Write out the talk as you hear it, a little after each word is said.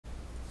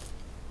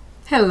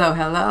Hello,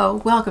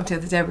 hello. Welcome to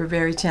the Deborah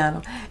Berry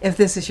channel. If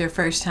this is your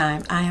first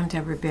time, I am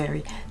Deborah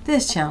Berry.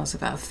 This channel is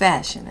about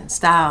fashion and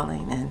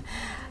styling and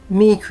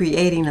me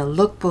creating a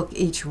lookbook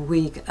each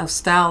week of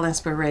style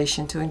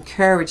inspiration to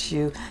encourage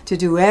you to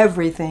do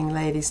everything,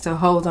 ladies, to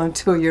hold on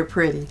to your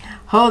pretty.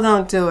 Hold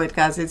on to it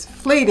because it's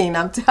fleeting.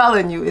 I'm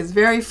telling you, it's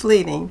very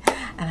fleeting.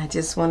 And I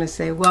just want to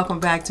say welcome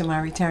back to my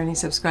returning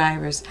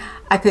subscribers.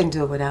 I couldn't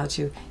do it without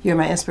you. You're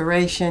my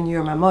inspiration.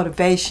 You're my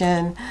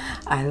motivation.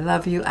 I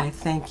love you. I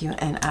thank you.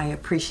 And I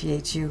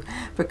appreciate you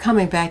for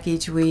coming back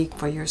each week,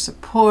 for your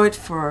support,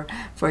 for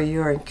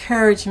your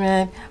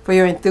encouragement, for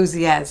your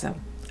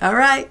enthusiasm. All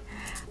right?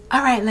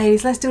 All right,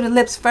 ladies, let's do the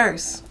lips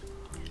first.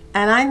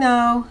 And I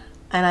know,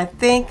 and I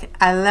think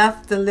I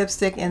left the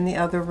lipstick in the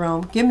other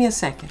room. Give me a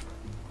second.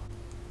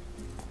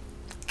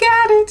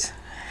 Got it.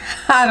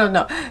 I don't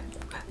know.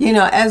 You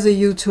know, as a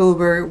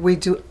YouTuber, we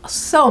do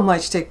so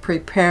much to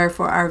prepare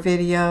for our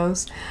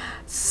videos.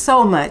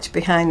 So much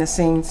behind the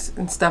scenes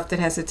and stuff that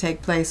has to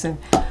take place. And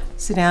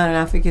sit down and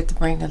I forget to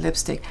bring the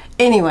lipstick.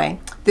 Anyway,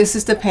 this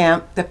is the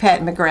Pat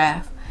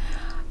McGrath.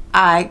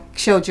 I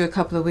showed you a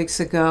couple of weeks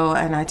ago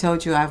and I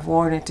told you I've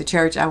worn it to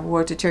church. I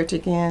wore it to church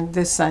again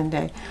this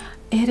Sunday.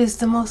 It is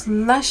the most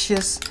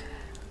luscious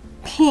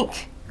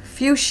pink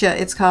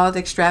fuchsia. It's called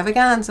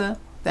Extravaganza.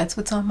 That's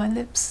what's on my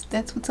lips.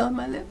 That's what's on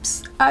my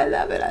lips. I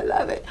love it. I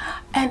love it.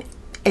 And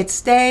it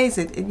stays.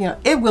 You know,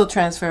 it will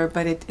transfer,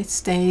 but it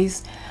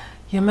stays.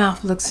 Your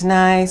mouth looks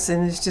nice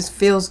and it just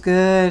feels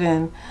good.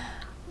 And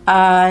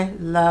I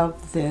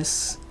love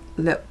this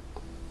lip.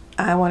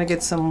 I want to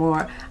get some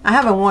more. I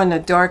haven't worn the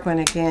dark one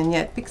again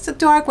yet because the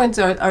dark ones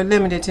are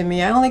limited to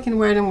me. I only can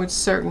wear them with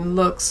certain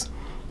looks.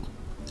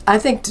 I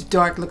think the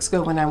dark looks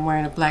good when I'm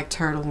wearing a black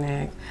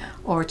turtleneck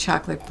or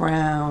chocolate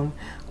brown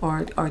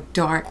or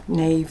dark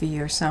navy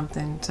or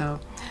something.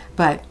 So,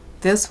 but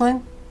this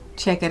one,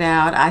 check it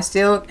out.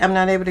 I'm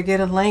not able to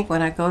get a link.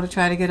 When I go to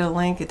try to get a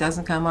link, it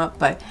doesn't come up,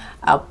 but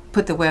I'll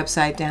put the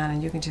website down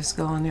and you can just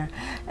go on there.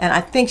 And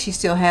I think she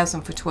still has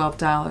them for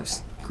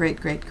 $12.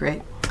 Great, great,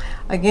 great.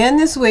 Again,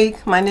 this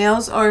week, my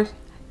nails are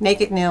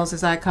naked nails,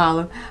 as I call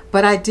them,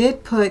 but I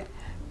did put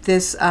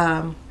this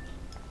Olive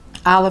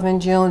and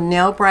June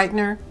nail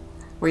brightener,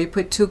 where you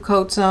put 2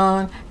 coats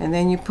on, and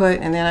then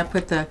I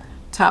put the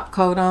top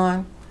coat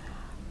on,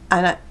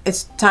 and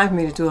it's time for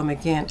me to do them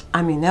again.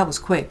 I mean, that was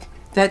quick.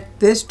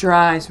 This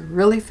dries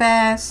really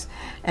fast,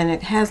 and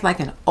it has like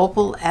an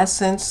opal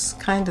essence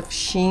kind of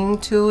sheen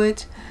to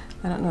it.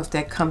 I don't know if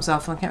that comes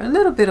off on camera. A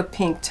little bit of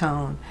pink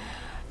tone.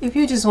 If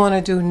you just want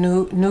to do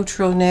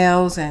neutral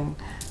nails and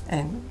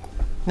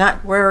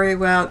not worry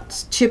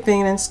about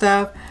chipping and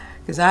stuff,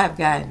 because I've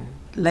gotten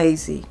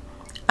lazy.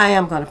 I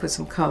am going to put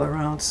some color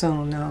on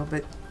soon though,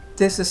 but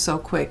this is so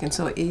quick and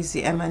so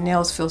easy, and my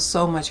nails feel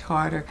so much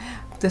harder.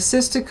 The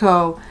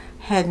CHICO'S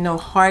had no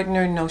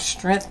hardener, no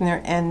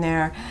strengthener in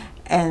there,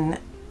 and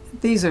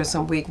these are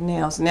some weak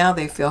nails. Now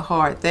they feel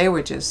hard. They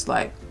were just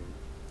like,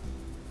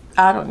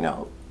 I don't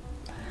know,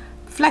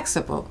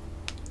 flexible.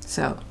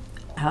 So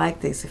I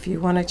like this. If you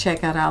want to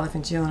check out Olive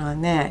and June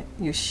on that,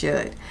 you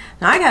should.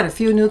 Now I got a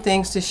few new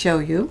things to show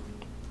you.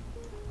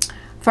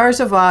 First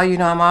of all, you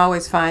know I'm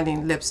always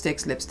finding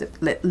lipsticks.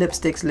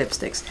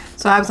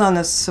 So I was on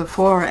the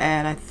Sephora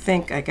ad. I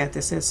think I got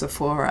this at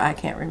Sephora. I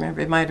can't remember.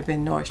 It might have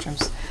been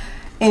Nordstrom's.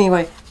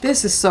 Anyway,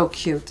 this is so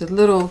cute. The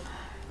little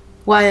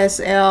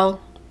YSL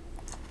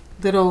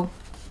little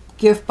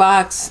gift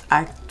box.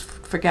 I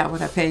forgot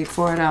what I paid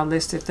for it. I'll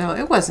list it though.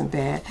 It wasn't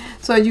bad.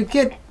 So you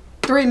get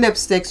 3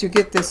 lipsticks. You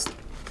get this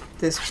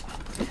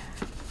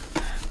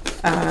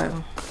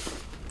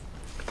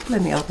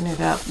let me open it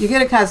up. You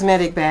get a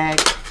cosmetic bag.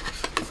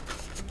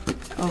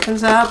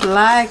 Opens up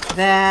like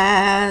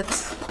that.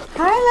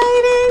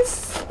 Hi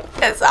ladies.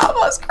 It's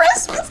almost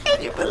Christmas.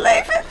 Can you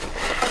believe it?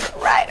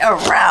 Right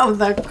around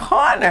the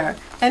corner.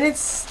 And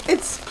it's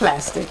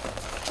plastic.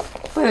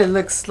 But it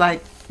looks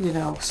like, you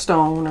know,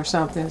 stone or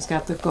something. It's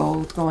got the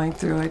gold going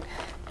through it.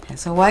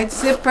 It's a white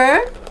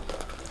zipper.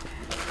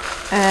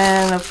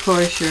 And of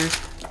course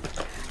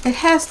it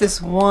has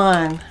this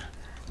one.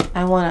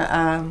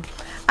 I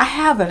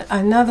have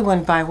another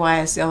one by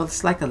YSL.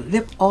 It's like a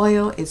lip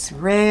oil. It's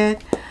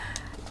red.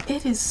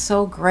 It is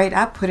so great.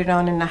 I put it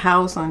on in the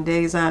house on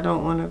days I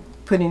don't want to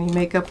put any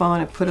makeup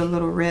on and put a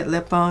little red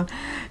lip on.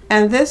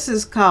 And this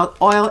is called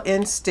Oil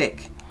and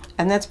Stick.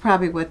 And that's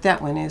probably what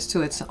that one is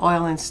too. It's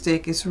Oil and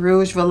Stick. It's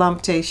Rouge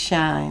Volupté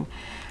Shine.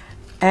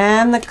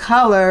 And the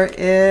color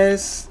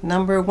is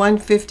number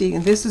 150.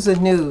 And this is a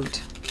nude.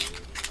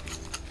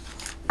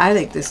 I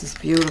think this is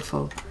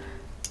beautiful.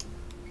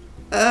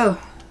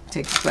 Oh,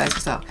 take the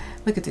glasses off.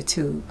 Look at the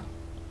tube.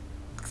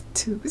 The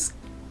tube is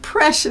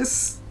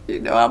precious.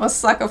 You know, I'm a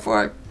sucker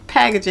for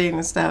packaging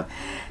and stuff.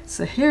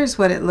 So here's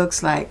what it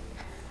looks like.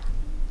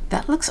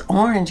 That looks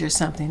orange or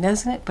something,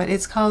 doesn't it? But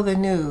it's called the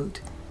nude.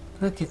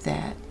 Look at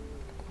that.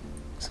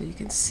 So you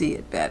can see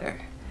it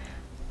better.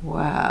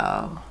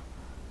 Wow.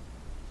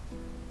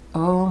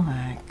 Oh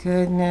my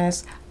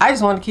goodness. I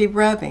just want to keep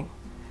rubbing.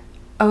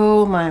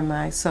 Oh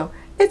my. So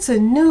it's a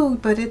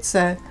nude, but it's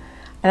a,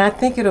 And I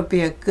think it'll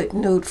be a good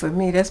nude for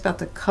me. That's about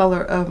the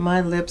color of my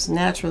lips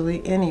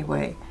naturally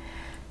anyway.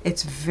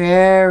 It's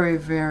very,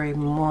 very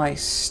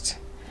moist.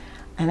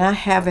 And I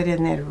have it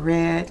in that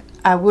red.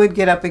 I would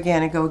get up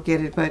again and go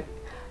get it, but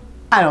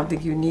I don't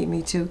think you need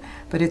me to.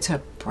 But it's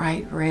a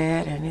bright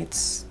red and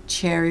it's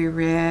cherry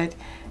red.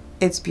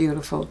 It's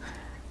beautiful.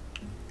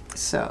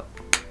 So,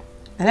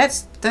 and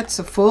that's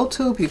a full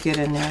tube you get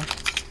in there.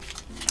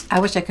 I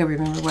wish I could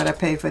remember what I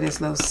paid for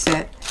this little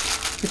set.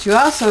 But you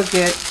also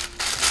get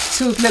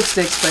tube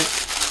lipsticks,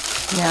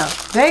 but now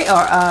they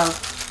are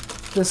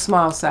of the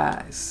small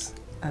size.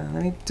 Let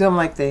me do them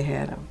like they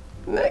had them.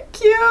 Isn't that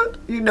cute?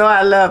 You know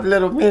I love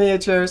little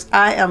miniatures.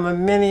 I am a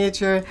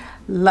miniature,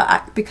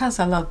 because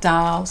I love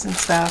dolls and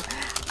stuff.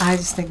 I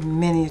just think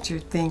miniature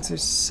things are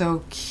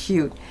so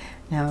cute.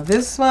 Now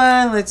this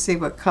one, let's see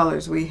what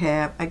colors we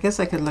have. I guess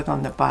I could look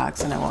on the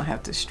box and I won't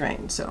have to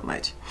strain so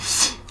much.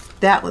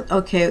 That was,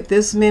 okay,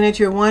 this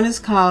miniature one is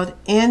called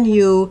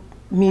NU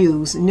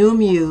Muse, New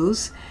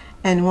Muse,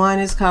 and one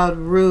is called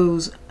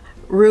Rouge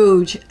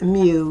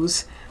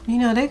Muse. You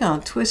know, they're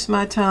gonna twist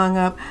my tongue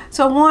up.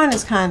 So one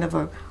is kind of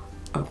a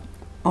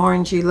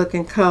orangey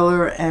looking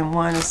color, and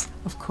one is,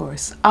 of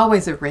course,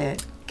 always a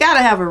red. Gotta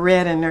have a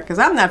red in there, because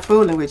I'm not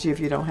fooling with you if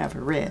you don't have a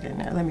red in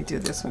there. Let me do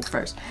this one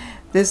first.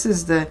 This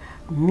is the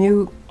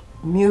Mue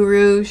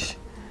Rouge.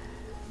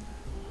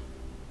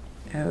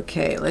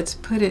 Okay, let's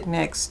put it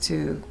next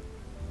to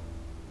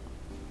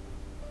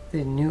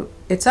the nude.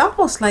 It's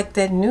almost like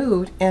that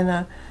nude in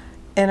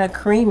a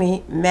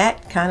creamy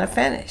matte kind of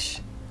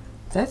finish.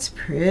 That's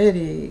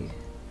pretty.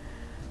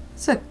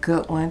 It's a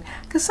good one,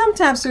 because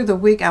sometimes through the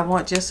week I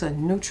want just a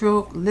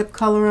neutral lip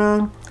color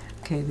on.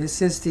 Okay,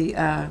 this is the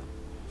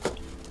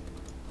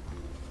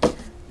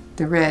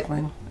red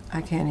one.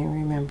 I can't even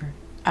remember.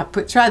 I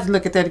tried to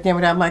look at that again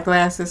without my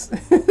glasses.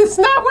 It's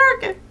not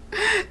working.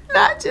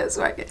 Not just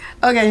working.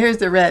 Okay, here's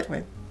the red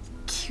one.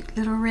 Cute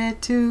little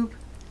red tube.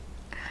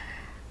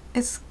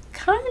 It's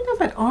kind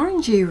of an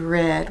orangey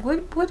red.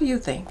 What do you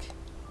think?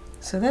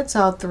 So that's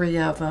all three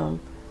of them.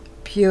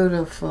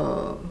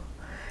 Beautiful.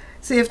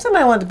 See, if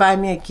somebody wanted to buy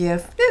me a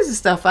gift, this is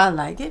stuff I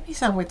like. Give me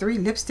something with 3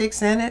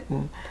 lipsticks in it,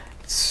 and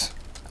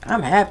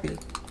I'm happy.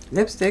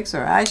 Lipsticks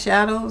or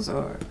eyeshadows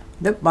or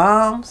lip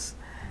balms.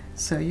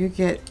 So you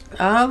get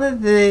all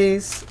of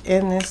these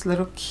in this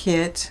little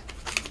kit.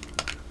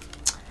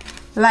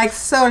 Like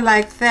so,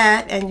 like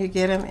that, and you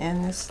get them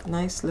in this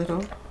nice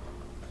little,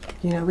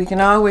 you know, we can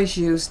always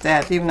use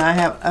that, even though I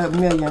have a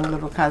million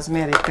little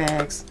cosmetic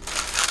bags.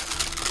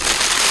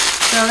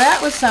 So that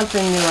was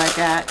something new I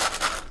got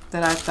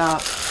that I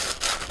thought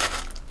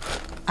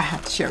I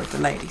have to share with the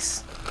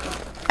ladies.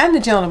 And the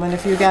gentlemen,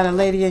 if you got a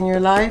lady in your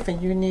life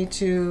and you need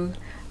to,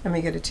 let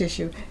me get a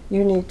tissue,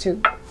 you need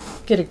to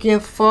get a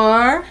gift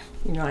for,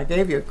 you know, I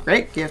gave you a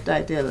great gift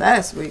idea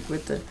last week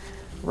with the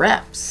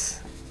wraps,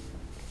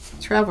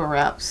 travel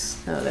wraps.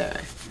 So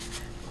there,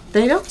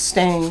 they don't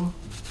stain.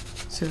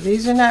 So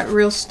these are not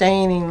real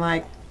staining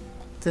like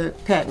the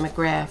Pat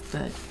McGrath,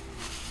 but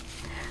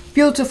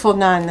beautiful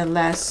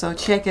nonetheless. So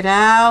check it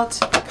out.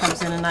 It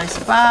comes in a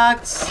nice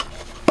box.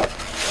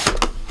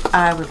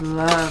 I would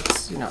love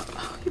to, you know,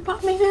 oh, you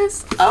bought me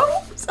this?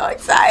 Oh, I'm so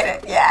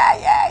excited. Yeah,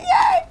 yeah,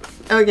 yeah.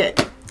 Okay,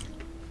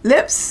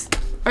 lips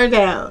are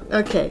down.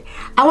 Okay,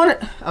 I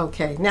want to,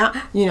 okay, now,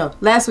 you know,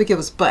 last week it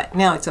was butt.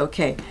 Now it's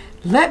okay.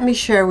 Let me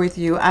share with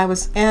you, I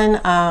was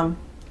in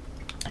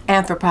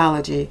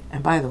Anthropologie,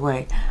 and by the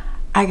way,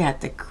 I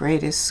got the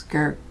greatest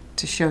skirt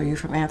to show you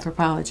from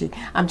Anthropologie.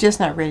 I'm just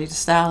not ready to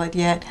style it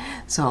yet,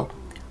 so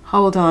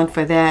hold on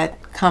for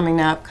that coming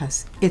up,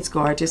 because it's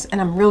gorgeous, and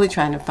I'm really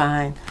trying to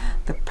find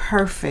the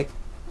perfect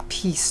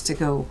piece to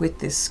go with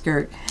this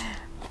skirt,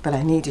 but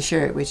I need to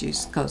share it with you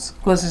because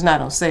it's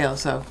not on sale,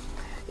 so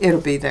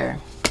it'll be there.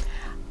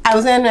 I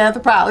was in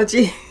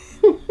Anthropologie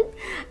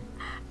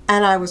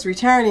and I was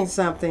returning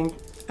something,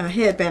 a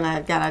headband I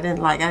had got I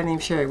didn't like. I didn't even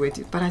share it with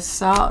you, but I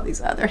saw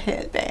these other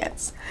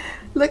headbands.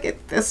 Look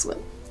at this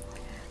one.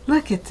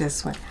 Look at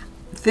this one.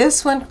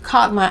 This one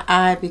caught my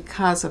eye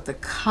because of the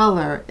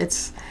color.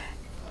 It's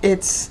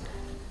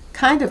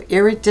kind of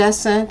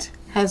iridescent,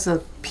 has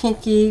a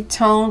pinky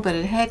tone, but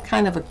it had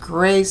kind of a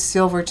gray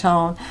silver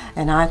tone,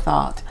 and I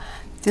thought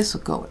this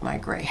would go with my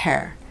gray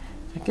hair.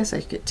 I guess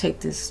I could take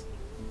this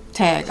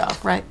tag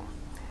off, right?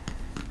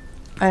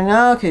 I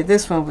know. Okay,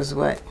 this one was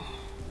what,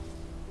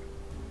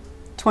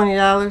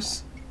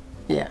 $20?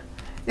 Yeah,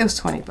 it was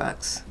 20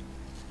 bucks.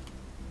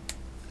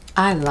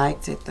 I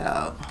liked it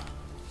though,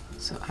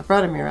 so I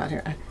brought a mirror out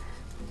here.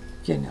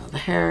 You know, the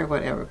hair,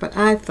 whatever, but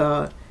I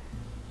thought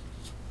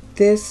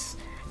this,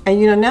 and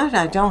you know, now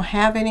that I don't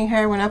have any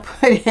hair, when I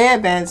put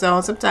headbands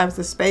on, sometimes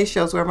the space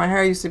shows where my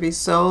hair used to be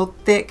so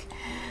thick.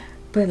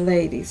 But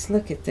ladies,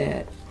 look at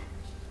that.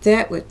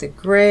 That with the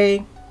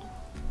gray.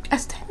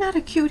 Is that not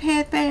a cute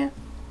headband?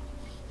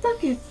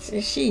 Look at,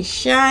 she's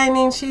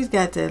shining. She's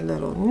got that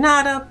little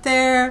knot up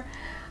there.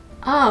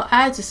 Oh,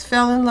 I just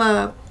fell in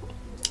love.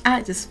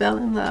 I just fell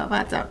in love.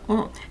 I thought,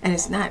 and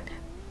it's not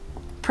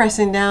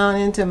pressing down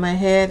into my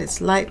head. It's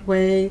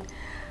lightweight.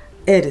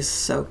 It is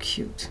so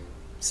cute.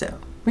 So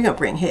we're gonna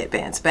bring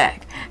headbands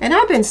back. And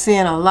I've been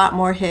seeing a lot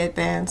more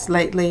headbands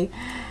lately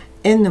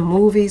in the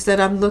movies that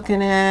I'm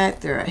looking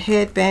at. There are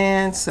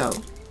headbands, so,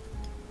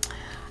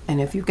 and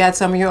if you've got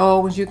some of your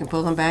old ones, you can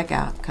pull them back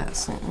out,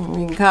 because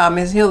you can call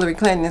Miss Hillary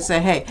Clinton and say,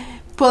 hey,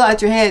 pull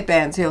out your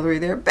headbands, Hillary,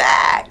 they're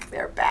back,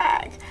 they're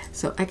back.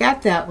 So I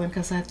got that one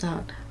because I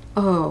thought,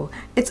 oh,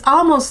 it's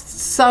almost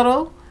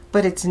subtle,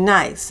 but it's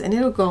nice, and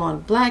it'll go on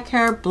black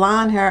hair,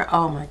 blonde hair.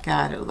 Oh my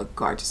God, it'll look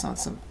gorgeous on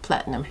some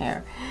platinum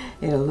hair.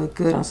 It'll look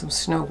good on some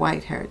Snow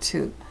White hair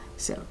too.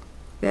 So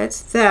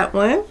that's that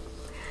one.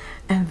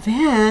 And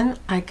then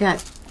I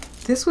got,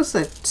 this was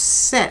a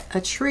set,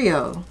 a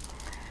trio.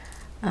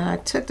 I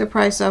took the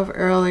price off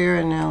earlier,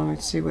 and now let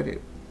me see what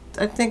it,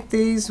 I think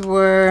these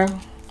were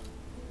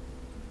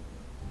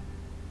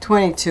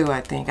 22, I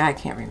think, I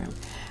can't remember.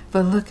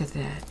 But look at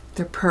that,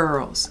 they're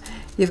pearls.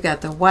 You've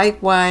got the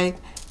white,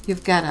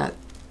 you've got a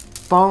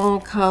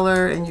bone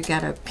color, and you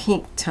got a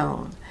pink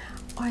tone.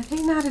 Oh, are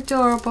they not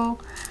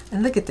adorable?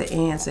 And look at the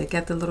ends, they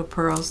got the little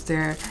pearls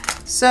there.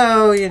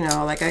 So, you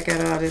know, like I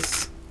got all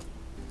this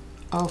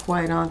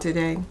off-white on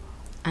today.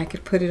 I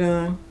could put it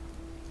on.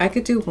 I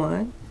could do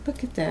one.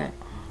 Look at that.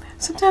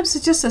 Sometimes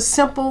it's just a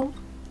simple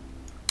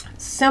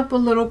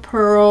little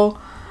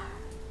pearl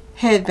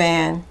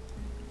headband.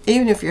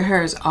 Even if your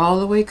hair is all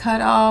the way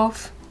cut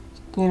off,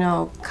 you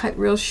know, cut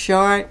real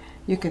short,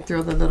 you can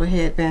throw the little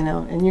headband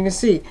on, and you can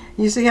see.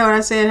 You see how I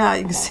said how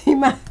you can see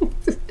my,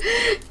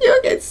 you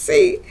can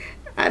see.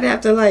 I'd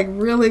have to like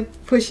really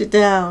push it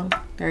down.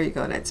 There you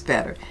go, that's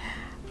better.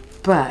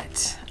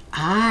 But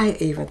I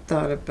even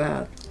thought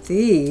about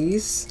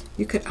these.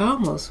 You could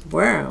almost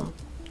wear them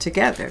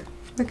together.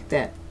 Look at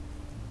that.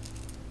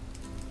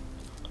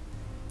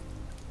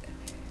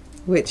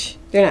 Which,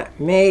 they're not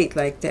made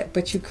like that,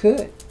 but you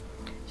could.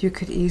 You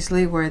could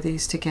easily wear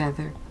these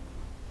together.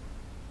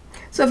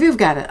 So if you've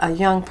got a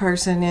young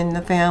person in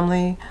the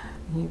family,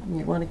 you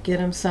want to get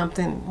them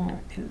something.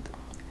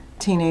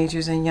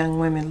 Teenagers and young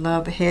women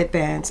love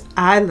headbands.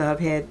 I love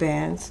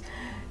headbands.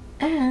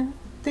 And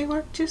they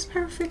work just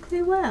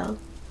perfectly well.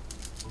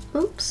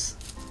 Oops.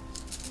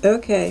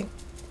 Okay.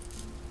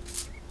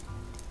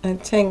 I'm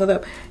tangled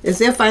up. As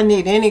if I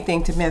need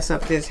anything to mess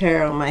up this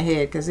hair on my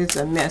head, because it's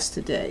a mess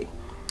today.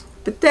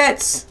 But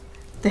that's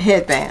the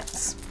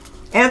headbands.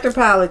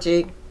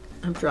 Anthropologie.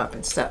 I'm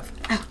dropping stuff.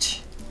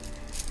 Ouch.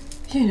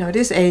 You know,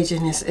 this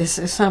aging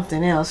is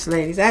something else,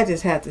 ladies. I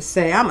just have to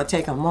say, I'm going to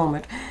take a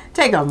moment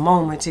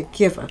to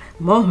give a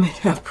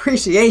moment of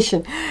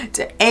appreciation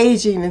to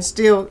aging and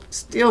still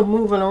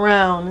moving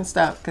around and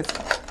stuff.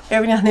 Because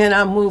every now and then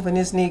I'm moving,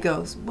 this knee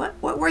goes, what,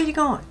 where are you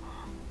going?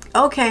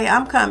 Okay,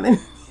 I'm coming.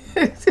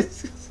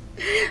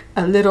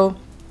 a little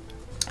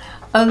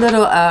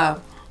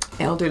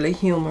elderly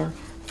humor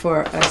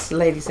for us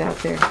ladies out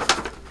there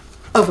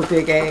of a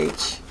big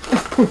age.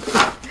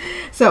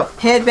 So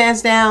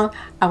headbands down.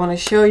 I want to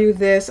show you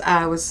this.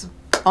 I was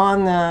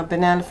on the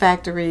Banana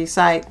Factory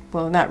site.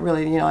 Well, not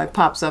really, you know, it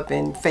pops up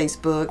in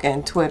Facebook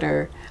and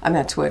Twitter. I'm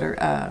not Twitter,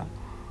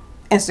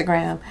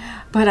 Instagram.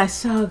 But I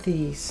saw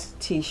these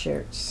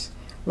t-shirts,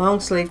 long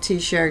sleeve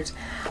t-shirts.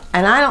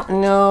 And I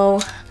don't know,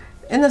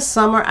 in the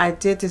summer I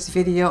did this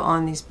video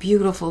on these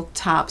beautiful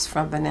tops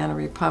from Banana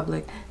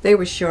Republic. They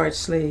were short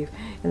sleeve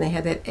and they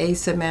had that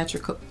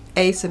asymmetrical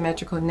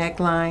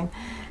neckline.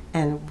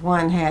 And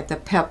one had the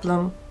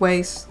peplum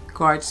waist,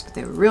 gorgeous, but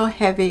they were real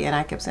heavy. And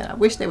I kept saying, I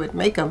wish they would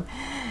make them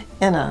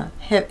in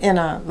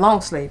a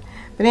long sleeve.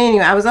 But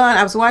anyway, I was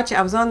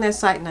on their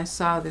site and I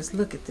saw this.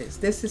 Look at this.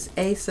 This is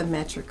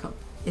asymmetrical.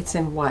 It's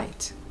in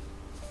white,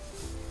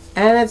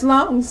 and it's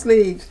long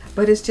sleeves,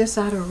 but it's just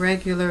out of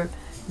regular,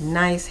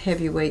 nice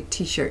heavyweight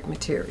t-shirt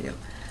material.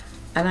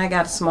 And I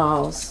got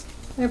smalls.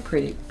 They're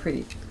pretty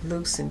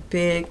loose and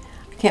big.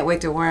 I can't wait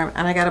to wear them.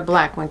 And I got a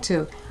black one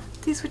too.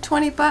 These were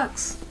 20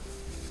 bucks.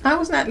 I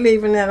was not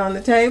leaving that on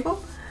the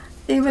table.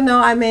 Even though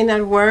I may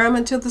not wear them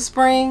until the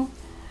spring,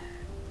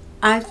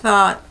 I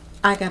thought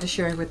I got to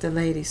share it with the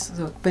ladies.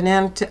 So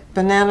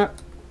Banana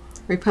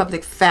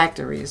Republic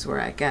Factory is where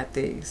I got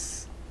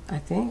these, I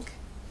think.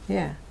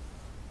 Yeah.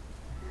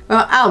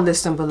 Well, I'll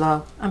list them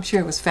below. I'm sure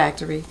it was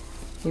Factory,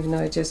 even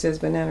though it just says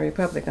Banana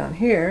Republic on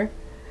here.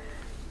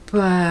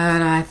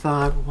 But I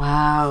thought,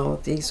 wow,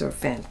 these are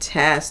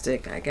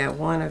fantastic. I got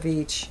one of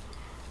each.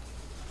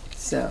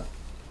 So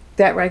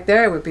that right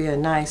there would be a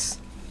nice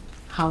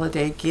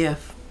holiday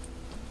gift.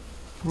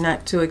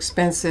 Not too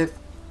expensive.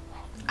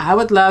 I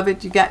would love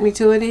it. You got me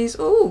two of these?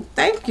 Ooh,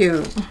 thank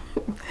you.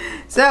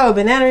 So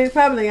Banana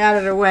Republic out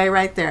of the way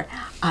right there.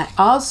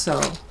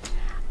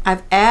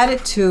 I've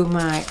added to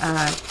my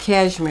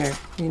cashmere.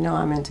 You know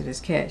I'm into this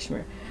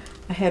cashmere.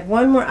 I had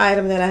one more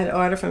item that I had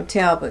ordered from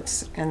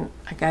Talbots, and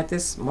I got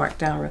this marked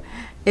down.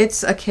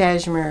 It's a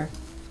cashmere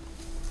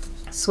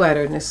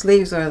sweater, and the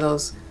sleeves are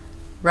those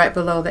right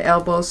below the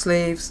elbow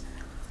sleeves.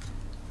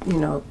 You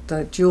know,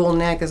 the jewel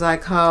neck, as I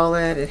call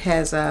it. It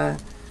has a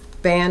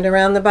band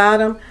around the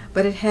bottom,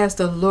 but it has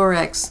the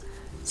Lurex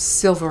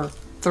silver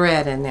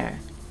thread in there.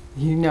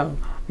 You know,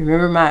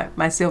 remember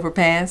my silver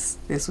pants?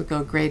 This would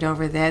go great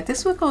over that.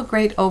 This would go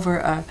great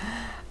over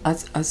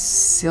a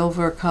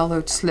silver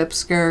colored slip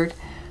skirt,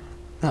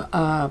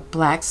 the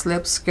black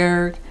slip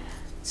skirt.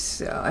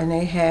 So, and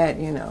they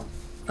had, you know,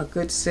 a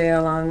good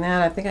sale on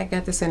that. I think I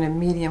got this in a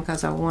medium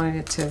because I wanted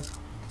it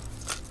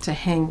to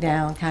hang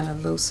down kind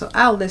of loose. So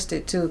I'll list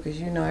it too, because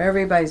you know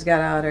everybody's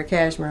got all their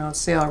cashmere on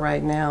sale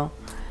right now,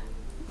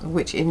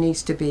 which it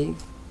needs to be.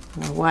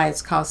 You know why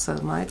it's cost so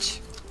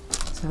much.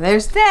 So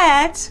there's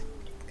that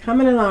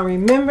coming along.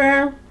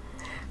 Remember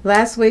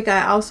last week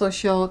I also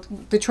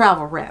showed the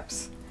travel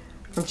wraps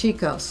from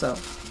Chicos. So,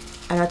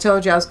 and I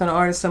told you I was going to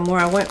order some more.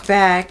 I went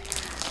back.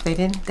 They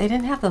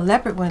didn't have the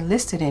leopard one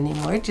listed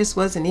anymore. It just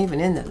wasn't even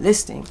in the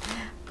listing.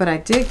 But I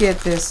did get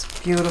this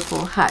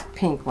beautiful hot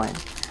pink one.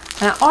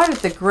 And I ordered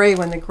the gray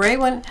one. The gray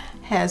one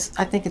has,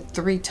 I think, it's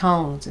 3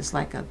 tones. It's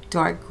like a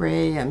dark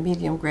gray, a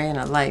medium gray, and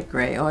a light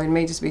gray. Or it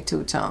may just be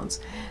 2 tones.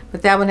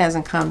 But that one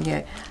hasn't come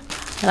yet.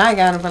 And I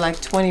got them for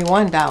like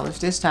 $21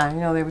 this time.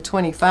 You know, they were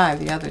 $25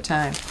 the other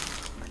time.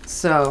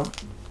 So,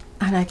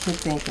 and I keep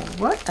thinking,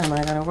 what am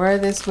I going to wear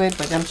this with?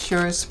 But I'm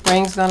sure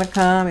spring's going to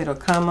come. It'll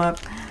come up.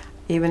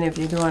 Even if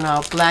you're doing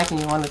all black and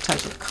you want a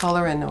touch of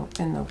color on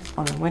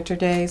the winter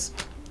days,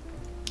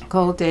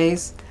 cold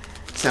days.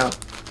 So,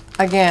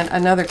 again,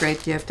 another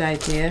great gift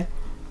idea.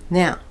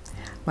 Now,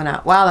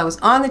 while I was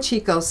on the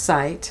Chicos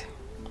site,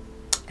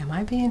 am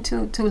I being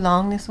too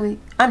long this week?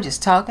 I'm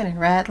just talking and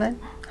rattling.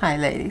 Hi,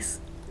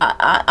 ladies.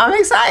 I'm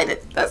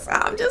excited.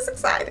 I'm just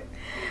excited.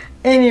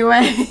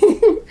 Anyway,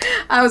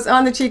 I was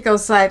on the Chicos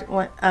site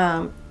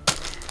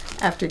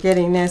after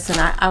getting this, and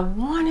I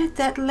wanted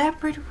that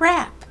leopard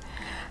wrap.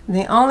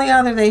 The only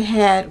other they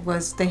had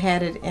was they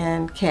had it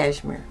in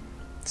cashmere.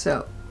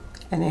 So,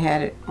 and they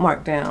had it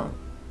marked down.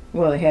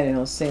 Well, they had it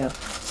on sale.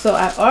 So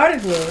I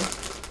ordered me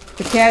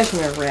the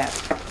cashmere wrap.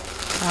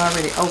 I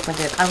already opened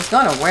it. I was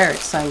going to wear it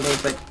Sunday,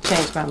 but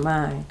changed my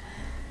mind.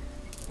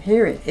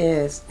 Here it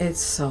is.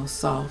 It's so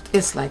soft.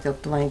 It's like a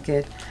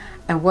blanket.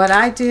 And what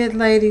I did,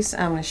 ladies,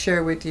 I'm going to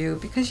share with you,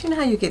 because you know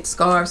how you get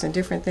scarves and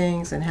different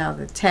things and how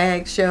the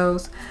tag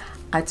shows.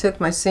 I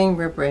took my seam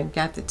ripper and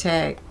got the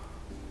tag.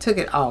 Took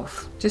it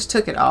off. Just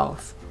took it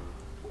off.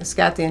 It's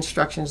got the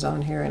instructions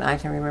on here, and I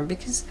can remember,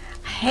 because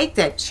I hate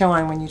that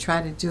showing when you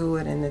try to do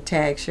it and the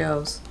tag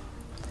shows.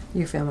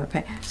 You feel my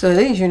pain. So at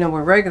least you know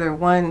with regular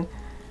what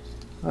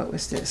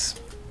was this?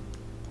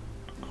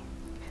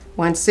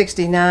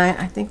 169.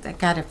 I think I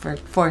got it for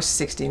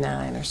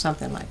 $4.69 or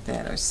something like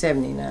that, or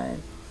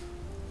 79.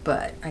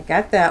 But I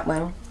got that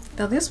one.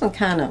 Though this one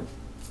kind of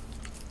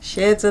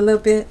sheds a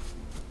little bit,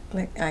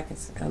 like I can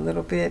see a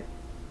little bit.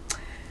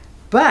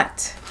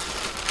 But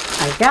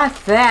I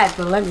got that,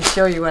 but let me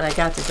show you what I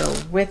got to go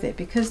with it,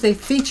 because they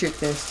featured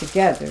this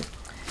together.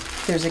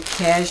 There's a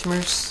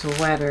cashmere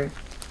sweater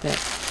that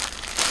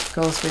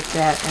goes with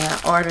that, and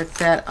I ordered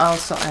that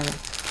also. And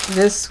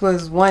this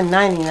was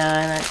 $1.99.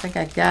 I think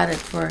I got it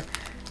for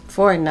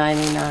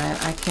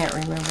 $4.99. I can't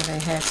remember. They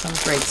had some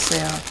great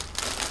sale.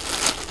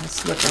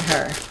 Let's look at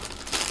her.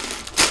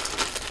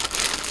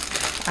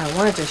 I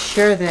wanted to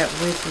share that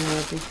with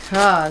you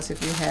because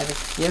if you had a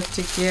gift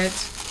to get,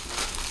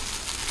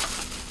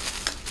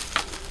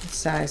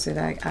 size that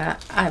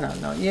I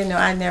don't know, you know,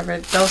 I never,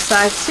 those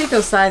size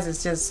Chico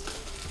sizes just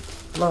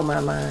blow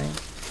my mind.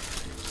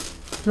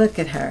 Look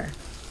at her,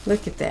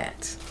 look at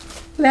that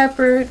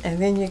leopard,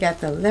 and then you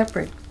got the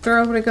leopard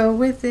throw to go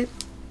with it.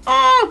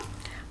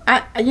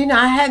 You know,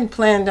 I hadn't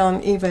planned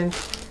on even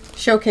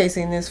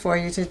showcasing this for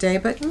you today,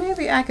 but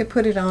maybe I could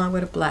put it on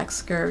with a black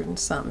skirt and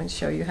something and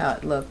show you how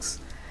it looks.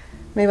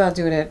 Maybe I'll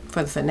do that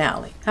for the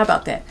finale. How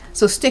about that?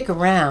 So stick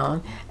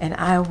around and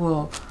I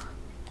will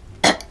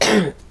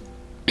I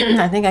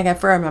think I got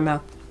fur in my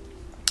mouth.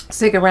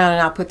 Stick around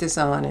and I'll put this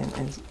on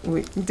and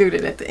we do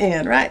it at the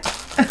end, right?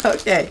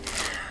 Okay.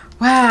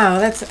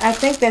 Wow, I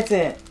think that's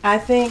it. I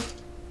think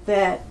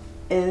that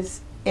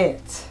is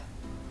it.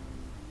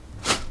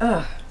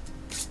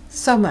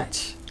 So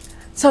much.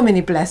 So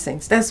many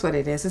blessings. That's what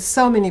it is. It's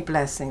so many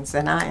blessings,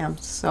 and I am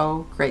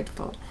so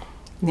grateful.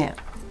 Now,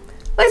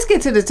 let's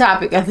get to the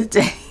topic of the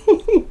day.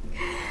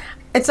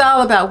 It's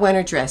all about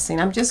winter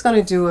dressing. I'm just going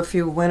to do a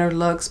few winter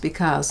looks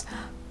because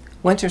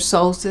winter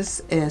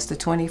solstice is the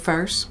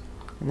 21st,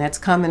 and that's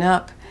coming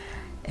up.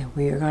 And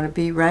we are going to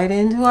be right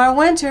into our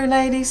winter,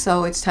 ladies.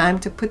 So it's time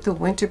to put the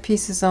winter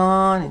pieces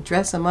on and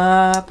dress them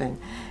up and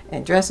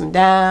dress them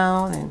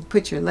down and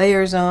put your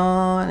layers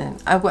on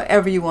and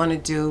whatever you want to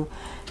do.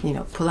 You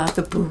know, pull out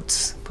the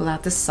boots, pull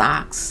out the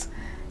socks,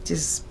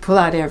 just pull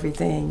out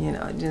everything, you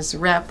know, just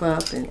wrap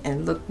up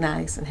and look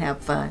nice and have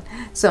fun.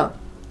 So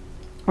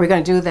we're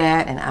going to do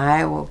that, and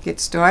I will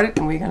get started,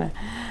 and we're going to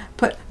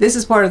put, this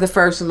is part of the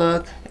first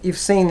look. You've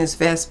seen this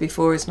vest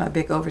before. It's my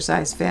big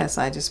oversized vest.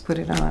 I just put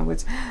it on.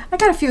 I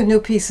got a few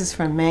new pieces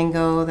from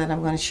Mango that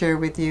I'm going to share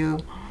with you.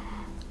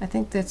 I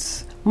think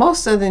that's,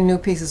 most of the new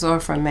pieces are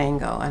from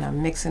Mango, and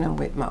I'm mixing them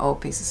with my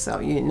old pieces.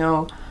 So you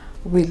know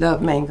we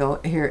love Mango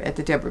here at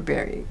the Deborah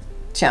Berry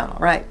channel,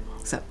 right?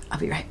 So I'll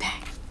be right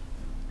back.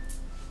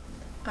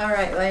 All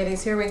right,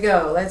 ladies, here we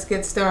go. Let's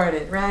get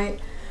started, right?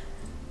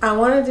 I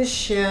wanted to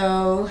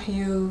show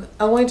you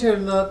a winter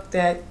look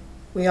that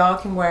we all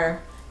can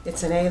wear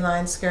It's an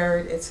A-line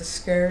skirt. It's a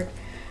skirt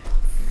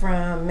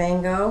from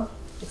Mango.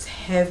 It's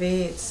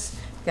heavy. It's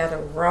got a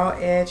raw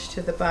edge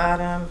to the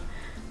bottom.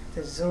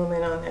 To zoom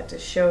in on that to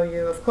show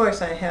you. Of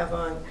course, I have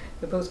on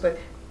the boots, but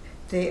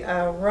the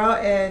raw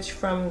edge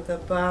from the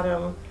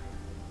bottom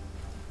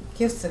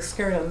gives the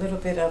skirt a little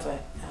bit of a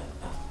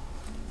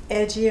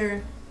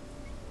edgier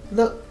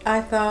look,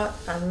 I thought.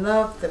 I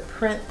love the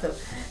print,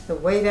 the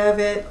weight of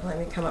it. Let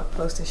me come up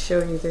close to show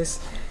you this.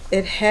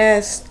 It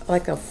has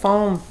like a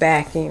foam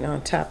backing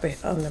on top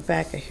of, on the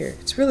back of here.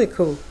 It's really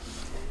cool.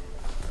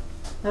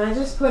 And I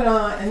just put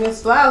on, and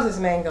this blouse is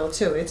Mango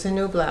too. It's a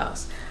new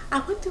blouse. I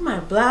went through my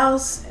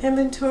blouse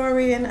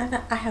inventory, and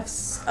I have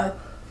a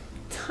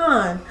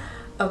ton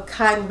of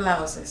cotton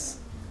blouses.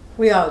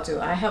 We all do.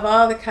 I have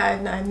all the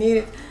cotton. I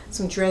needed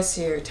some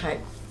dressier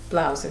type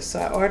blouses, so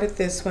I ordered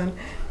this one.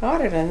 I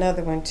ordered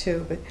another one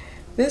too, but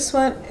this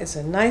one is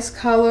a nice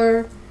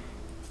color.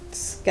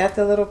 It's got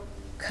the little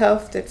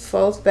cuff that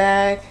folds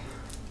back,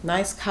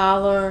 nice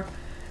collar,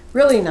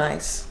 really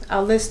nice.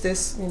 I'll list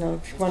this, you know,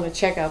 if you want to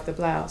check out the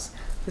blouse.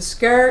 The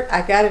skirt,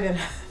 I got it in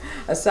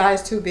a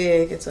size too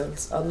big. It's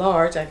a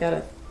large. I got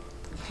a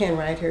pin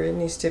right here. It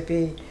needs to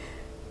be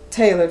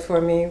tailored for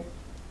me,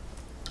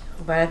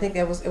 but I think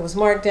it was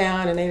marked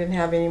down and they didn't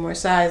have any more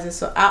sizes,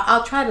 so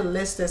I'll try to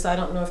list this. I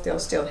don't know if they'll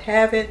still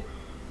have it,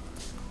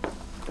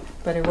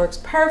 but it works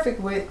perfect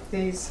with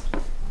these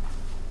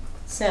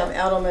Sam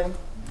Edelman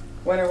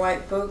winter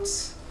white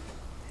boots.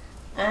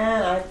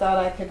 And I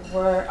thought I could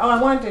wear, oh,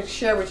 I wanted to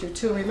share with you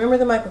too. Remember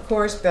the Michael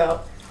Kors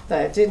belt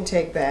that I didn't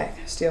take back?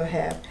 I still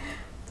have.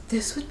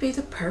 This would be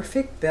the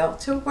perfect belt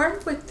to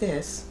work with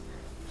this.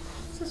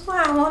 This is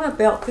why I want a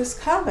belt this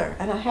color,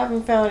 and I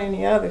haven't found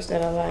any others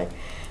that I like.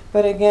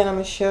 But again, I'm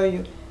gonna show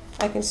you.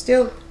 I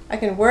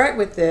can wear it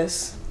with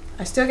this.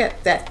 I still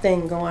got that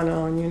thing going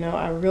on, you know.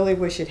 I really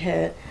wish it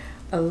had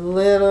a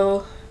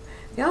little,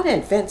 they ought to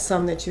invent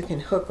some that you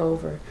can hook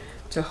over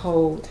to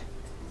hold,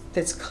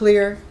 that's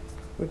clear,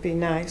 would be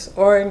nice,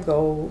 or in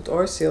gold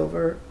or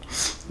silver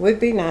would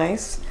be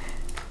nice,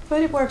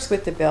 but it works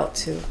with the belt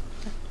too,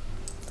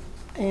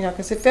 you know,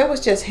 because if it was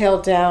just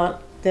held down,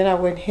 then I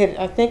wouldn't hit it.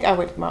 I think I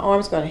would, my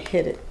arm's going to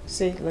hit it.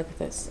 See, look at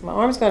this, my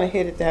arm's going to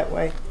hit it that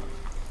way,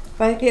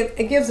 but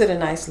it gives it a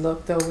nice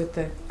look though with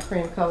the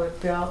cream colored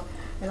belt.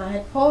 And I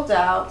had pulled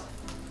out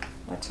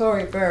my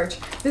Tory Burch.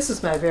 This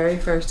is my very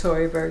first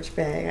Tory Burch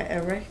bag I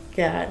ever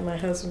got. My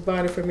husband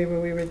bought it for me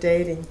when we were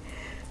dating.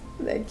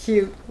 That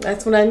cute.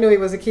 That's when I knew he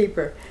was a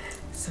keeper.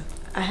 So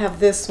I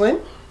have this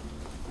one,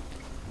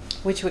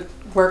 which would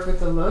work with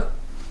the look.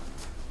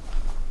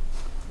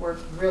 Work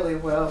really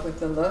well with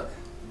the look.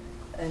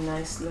 A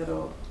nice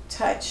little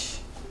touch.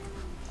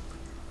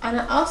 And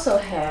I also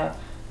have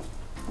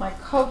my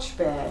Coach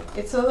bag.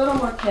 It's a little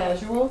more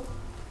casual.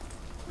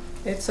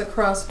 It's a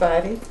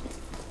crossbody.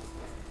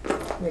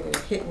 Look at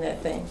it hitting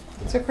that thing.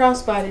 It's a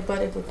crossbody, but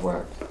it would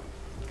work.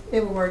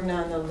 It would work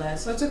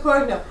nonetheless. So it's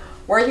according to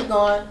where you're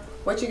going,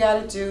 what you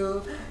got to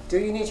do. Do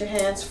you need your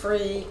hands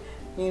free?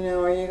 You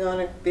know, are you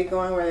going to be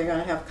going where they're going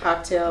to have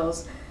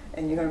cocktails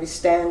and you're going to be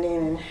standing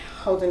and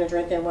holding a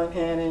drink in one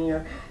hand and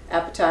your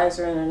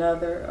appetizer in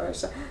another? Or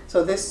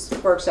so this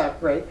works out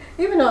great.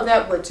 Even though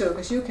that would too,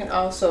 because you can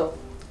also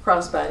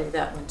crossbody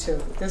that one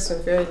too. This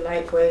one's very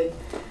lightweight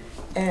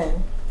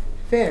and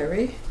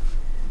very,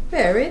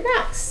 very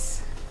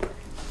nice.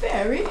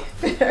 Very,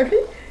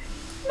 very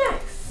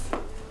nice.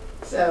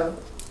 So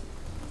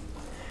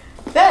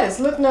that is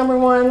look number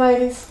one,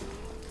 ladies.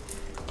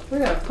 We're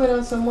going to put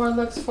on some more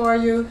looks for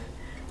you,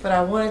 but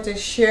I wanted to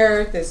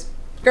share this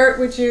skirt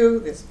with you,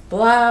 this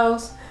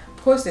blouse,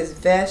 of course this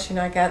vest, you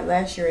know, I got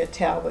last year at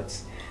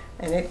Talbots,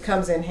 and it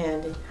comes in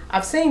handy.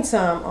 I've seen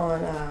some on,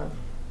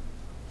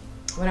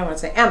 what I want to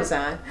say,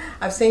 Amazon.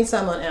 I've seen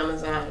some on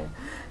Amazon,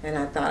 and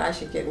I thought I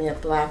should get me a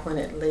black one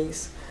at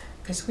least,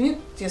 because when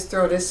you just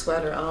throw this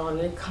sweater on,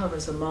 it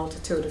covers a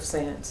multitude of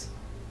scents.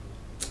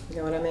 You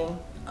know what I mean?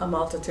 A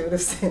multitude of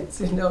scents,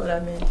 you know what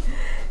I mean?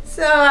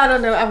 So I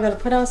don't know, I'm going to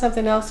put on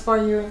something else for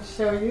you and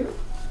show you.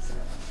 So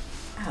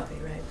I'll be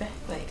right back,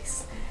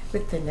 ladies,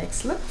 with the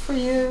next look for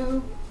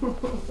you.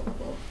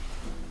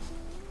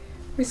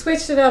 We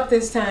switched it up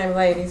this time,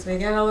 ladies. We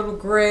got a little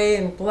gray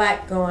and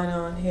black going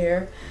on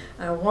here.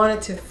 I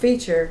wanted to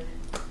feature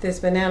this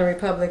Banana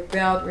Republic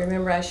belt.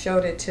 Remember I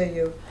showed it to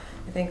you,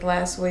 I think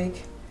last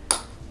week.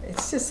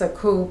 It's just a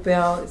cool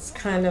belt. It's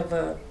kind of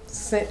a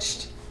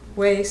cinched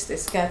waist.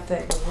 It's got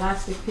the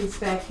elastic piece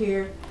back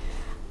here.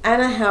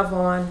 And I have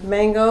on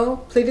Mango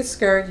pleated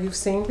skirt you've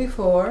seen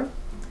before.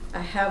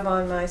 I have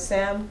on my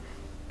Sam,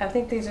 I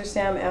think these are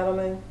Sam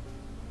Edelman.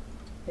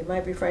 It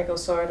might be FRANCO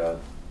Sarto.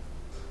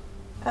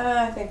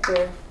 I think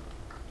they're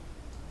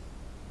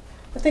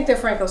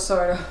FRANCO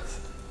Sarto.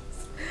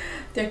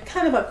 They're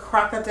kind of a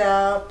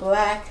crocodile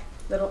black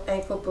little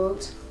ankle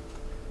boot.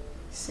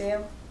 See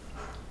them?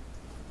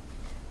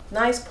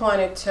 Nice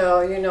pointed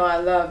toe. You know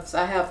I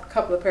have a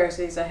couple of pairs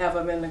of these. I have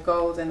them in the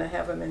gold and I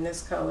have them in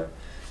this color.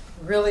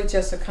 Really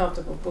just a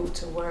comfortable boot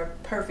to wear.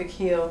 Perfect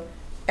heel,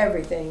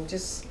 everything.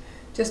 Just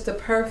the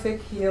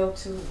perfect heel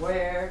to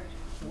wear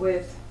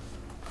with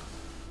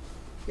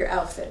your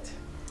outfit.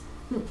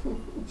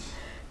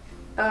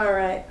 All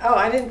right. Oh,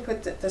 I didn't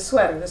put the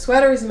sweater. The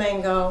sweater is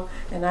mango,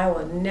 and I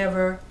will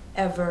never,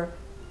 ever,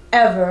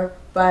 ever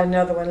buy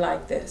another one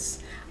like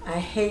this. I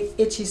hate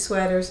itchy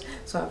sweaters,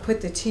 so I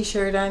put the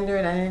t-shirt under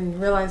it. I didn't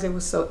realize it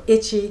was so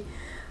itchy.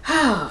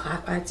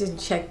 Oh, I didn't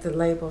check the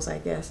labels, I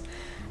guess.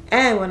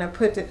 And when I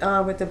put it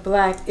on with the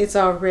black, it's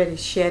already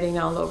shedding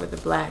all over the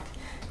black.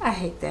 I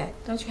hate that.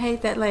 Don't you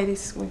hate that,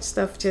 ladies? When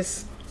stuff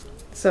just...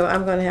 So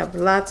I'm going to have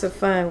lots of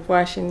fun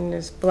washing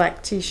this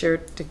black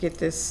t-shirt to get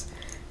this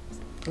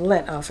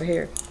lint off of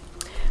here.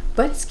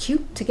 But it's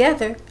cute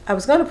together. I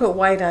was going to put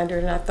white under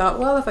it, and I thought,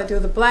 well, if I do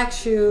the black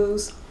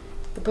shoes,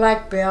 the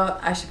black belt,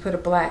 I should put a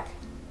black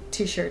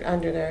t-shirt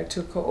under there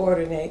to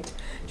coordinate.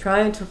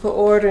 Trying to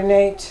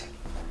coordinate,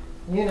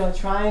 you know,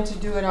 trying to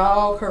do it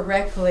all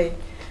correctly.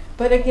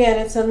 But again,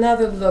 it's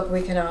another look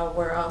we can all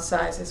wear, all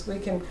sizes. We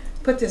can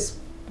put this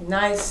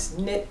nice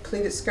knit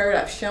pleated skirt,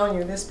 I've shown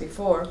you this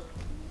before,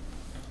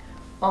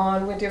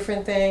 on with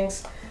different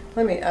things.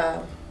 Let me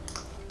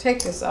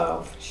take this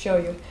off, show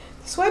you.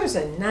 The sweater's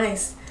a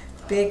nice,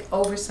 big,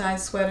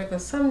 oversized sweater,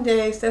 because some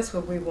days that's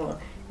what we want.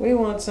 We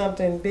want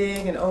something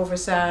big and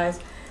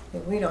oversized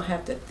that we don't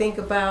have to think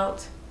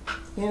about,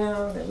 you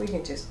know, that we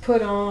can just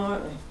put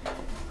on and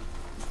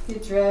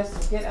get dressed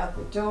and get out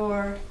the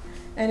door.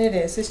 And it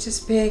is. It's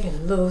just big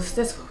and loose.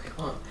 That's what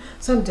we want.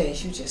 Some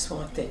days you just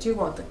want that. You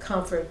want the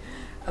comfort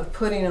of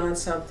putting on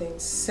something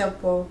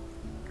simple,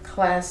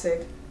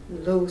 classic,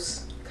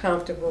 loose,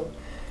 comfortable,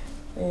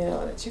 you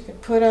know, that you can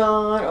put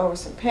on over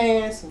some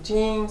pants and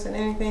jeans and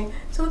anything.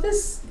 So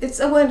this, it's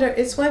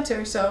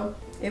winter, so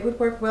it would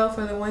work well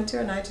for the winter.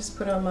 And I just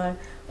put on my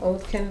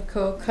old Kenneth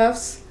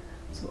cuffs,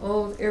 some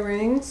old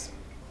earrings.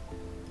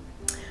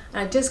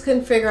 I just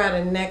couldn't figure out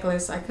a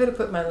necklace. I could have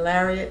put my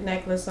lariat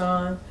necklace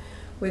on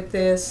with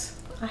this.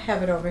 I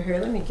have it over here.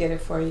 Let me get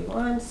it for you.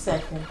 1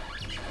 second.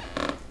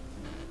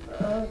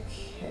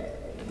 Okay.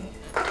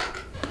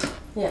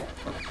 Yeah.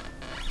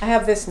 I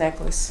have this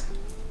necklace.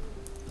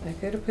 I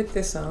could have put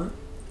this on.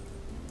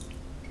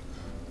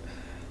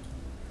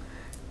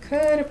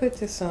 Could have put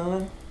this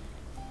on.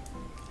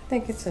 I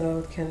think it's an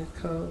old Kenneth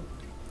Cole.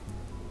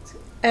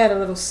 Add a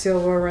little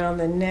silver around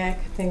the neck.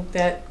 I think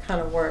that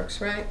kind of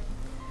works, right?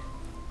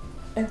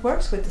 It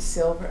works with the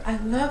silver. I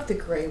love the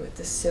gray with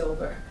the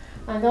silver.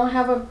 I don't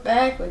have a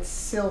bag with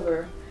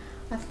silver.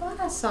 I thought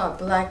I saw a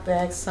black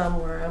bag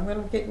somewhere. I'm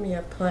going to get me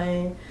a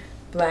plain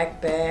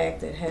black bag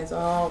that has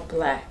all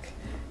black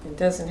and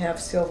doesn't have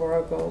silver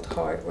or gold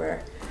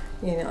hardware.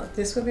 You know,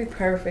 this would be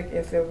perfect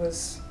if it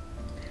was...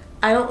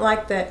 I don't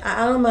like that.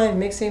 I don't mind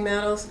mixing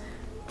metals,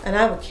 and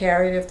I would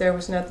carry it if there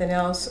was nothing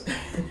else.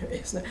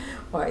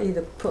 Or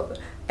either put...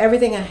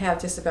 Everything I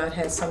have just about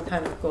has some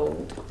kind of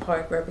gold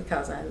hardware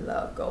because I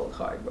love gold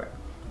hardware.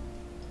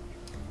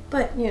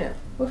 But, you know,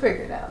 we'll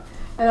figure it out.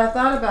 And I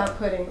thought about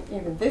putting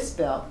even this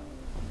belt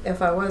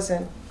if I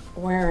wasn't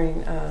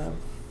wearing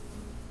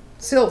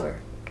silver.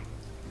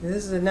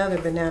 This is another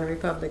Banana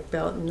Republic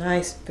belt.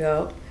 Nice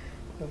belt.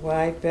 A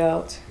wide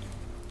belt.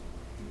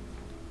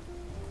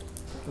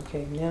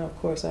 Okay, now of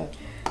course I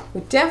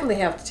would definitely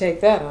have to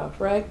take that off,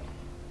 right?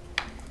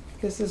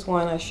 This is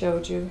one I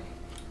showed you.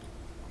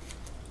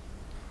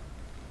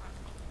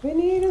 We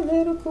need a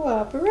little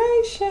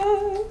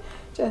cooperation.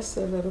 Just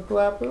a little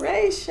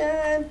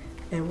cooperation.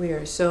 And we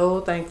are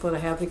so thankful to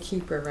have the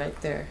keeper right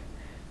there.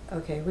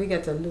 Okay, we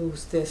got to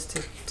lose this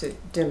to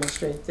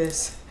demonstrate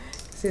this.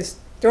 It's just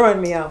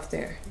throwing me off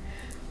there.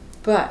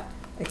 But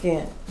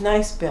again,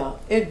 nice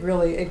belt.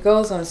 It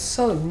goes on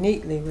so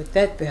neatly with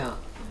that belt.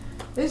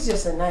 This is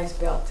just a nice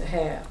belt to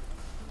have.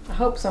 I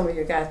hope some of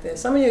you got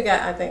this. Some of you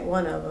got, I think,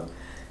 one of them.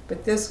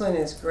 But this one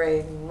is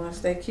great. And once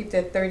they keep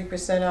that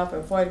 30% off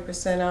and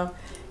 40% off,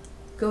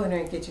 go in there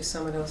and get you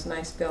some of those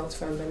nice belts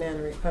from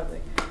Banana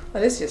Republic.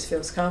 Well, this just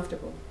feels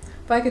comfortable.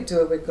 If I could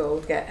do it with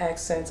gold, got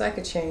accents, I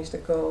could change the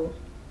gold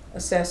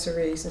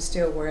accessories and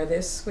still wear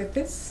this with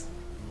this.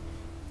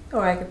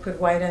 Or I could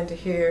put white under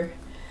here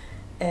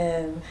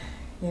and,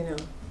 you know,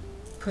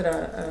 put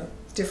a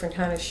different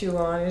kind of shoe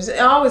on. It's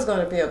always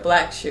going to be a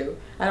black shoe.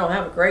 I don't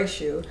have a gray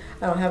shoe.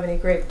 I don't have any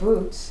gray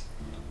boots.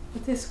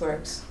 But this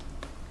works.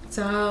 It's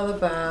all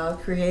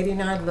about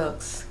creating our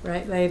looks,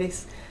 right,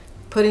 ladies?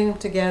 Putting them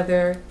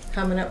together,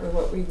 coming up with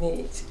what we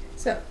need.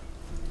 So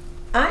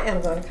I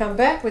am going to come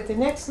back with the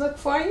next look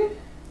for you.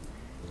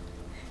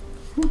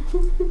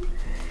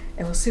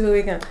 And we'll see what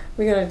we're gonna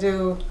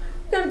do.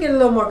 We're gonna get a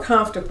little more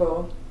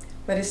comfortable,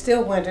 but it's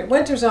still winter.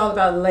 Winter's all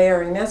about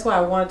layering. That's why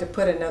I wanted to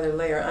put another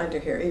layer under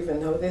here.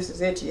 Even though this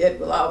is itchy, it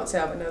will always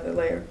have another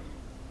layer.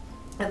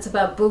 That's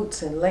about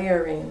boots and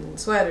layering and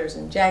sweaters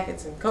and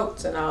jackets and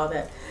coats and all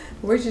that.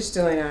 We're just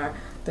doing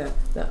the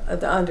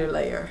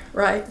underlayer,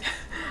 right?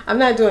 I'm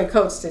not doing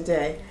coats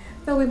today,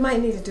 though we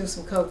might need to do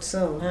some coats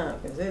soon, huh?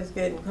 Because it's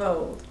getting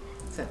cold.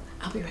 So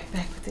I'll be right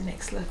back with the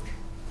next look.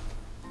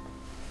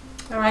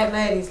 All right,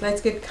 ladies, let's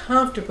get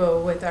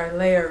comfortable with our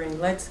layering.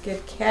 Let's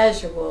get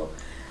casual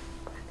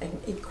and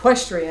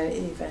equestrian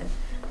even.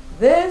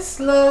 This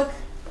look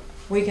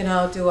we can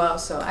all do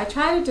also. I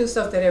try to do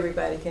stuff that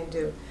everybody can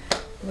do.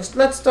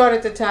 let's start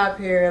at the top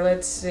here.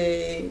 Let's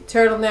see.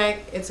 Turtleneck.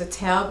 It's a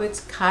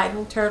Talbots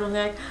cotton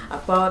turtleneck. I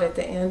bought at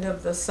the end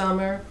of the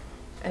summer.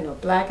 And a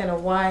black and a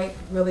white.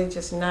 Really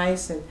just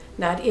nice and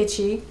not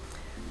itchy.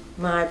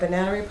 My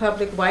Banana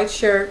Republic white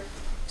shirt.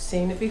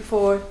 Seen it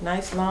before.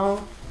 Nice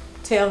long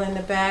tail in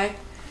the back.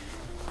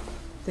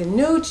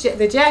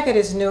 The jacket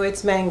is new.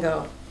 It's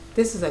mango.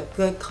 This is a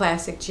good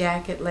classic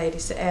jacket,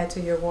 ladies, to add to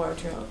your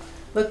wardrobe.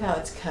 Look how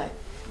it's cut.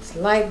 It's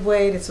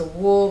lightweight, it's a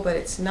wool, but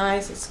it's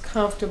nice, it's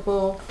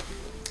comfortable.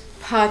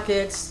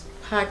 Pocket.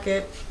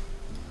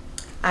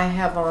 I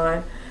have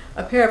on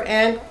a pair of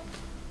Ann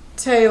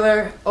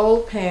Taylor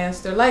old pants.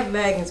 They're like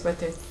leggings, but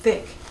they're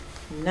thick,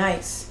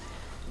 nice.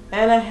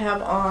 And I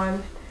have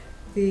on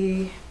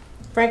the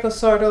FRANCO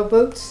Sarto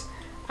boots.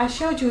 I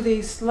showed you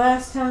these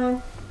last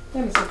time.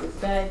 Let me put this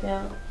bag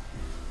down.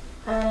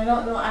 And I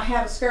don't know, I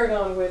have a skirt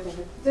on with me.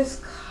 This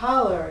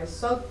color is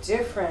so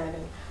different.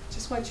 And I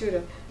just want you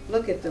to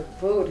look at the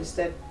boot. It's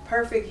that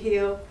perfect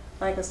heel.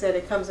 Like I said,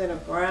 it comes in a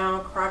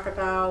brown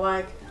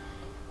crocodile-like.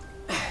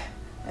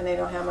 And they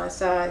don't have my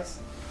size.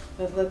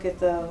 But look at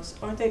those.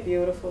 Aren't they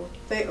beautiful?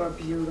 They are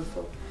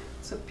beautiful.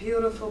 It's a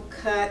beautiful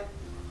cut.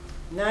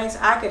 Nice.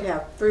 I could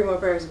have 3 more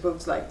pairs of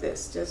boots like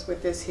this, just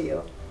with this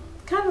heel.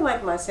 Kind of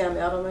like my Sam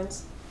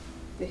Edelman's,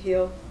 the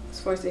heel, as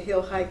far as the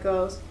heel height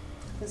goes.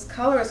 This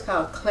color is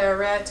called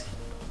Claret.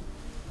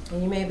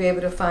 And you may be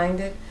able to find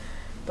it.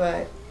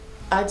 But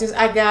I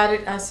got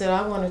it. I said,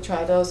 I want to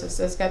try those.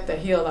 It's got the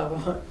heel I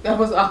want. That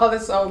was all they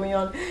sold me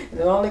on. And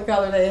the only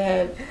color they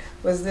had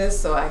was this,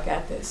 so I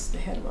got this. They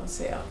had them on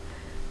sale.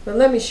 But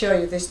let me show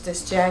you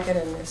this jacket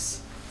and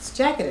this. This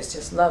jacket is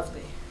just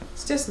lovely.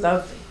 It's just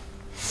lovely.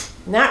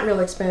 Not real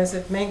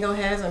expensive. Mango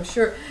has, I'm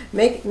sure.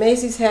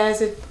 Macy's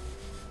has it.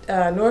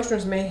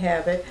 Nordstrom's may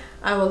have it.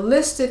 I will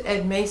list it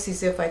at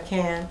Macy's if I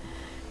can.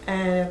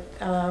 And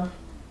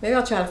maybe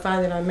I'll try to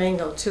find it on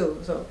Mango too.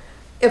 So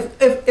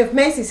if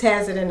Macy's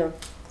has it in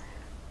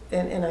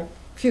a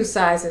few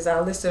sizes,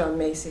 I'll list it on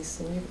Macy's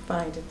and you can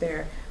find it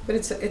there. But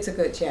it's a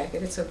good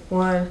jacket. It's a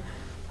one.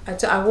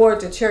 I wore it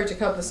to church a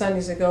couple of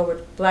Sundays ago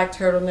with black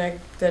turtleneck,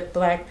 that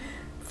black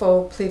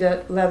faux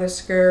pleated leather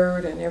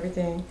skirt and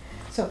everything.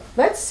 So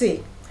let's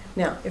see.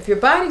 Now, if your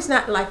body's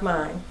not like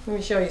mine, let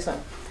me show you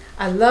something.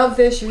 I love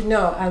this. You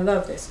know I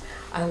love this.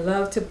 I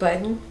love to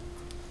button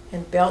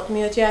and belt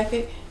me a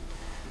jacket.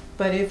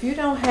 But if you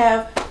don't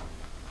have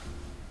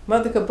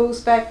Mother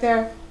Caboose back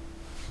there,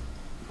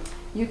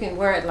 you can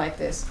wear it like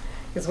this.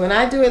 Because when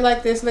I do it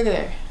like this, look at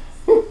there.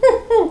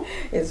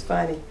 It's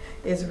funny.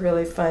 It's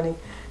really funny.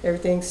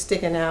 Everything's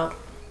sticking out.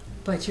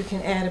 But you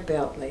can add a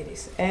belt,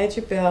 ladies. Add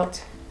your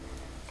belt.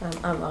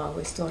 I'm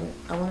always doing it.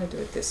 I want to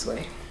do it this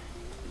way.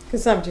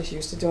 Because I'm just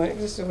used to doing it.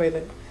 Just the way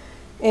that...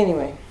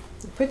 Anyway,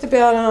 you put the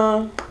belt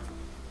on.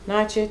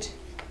 Notch it.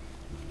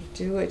 You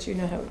do what you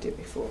know how we did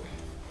before.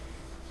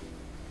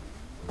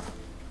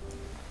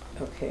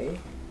 Okay.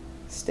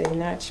 Stay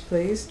notched,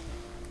 please.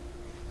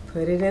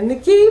 Put it in the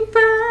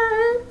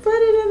keeper. Put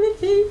it in the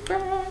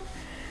keeper.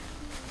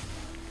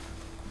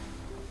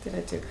 Did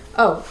I do?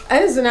 Oh,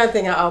 and this is another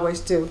thing I always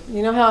do.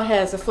 You know how it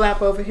has a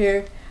flap over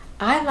here?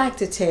 I like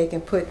to take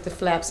and put the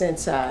flaps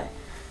inside.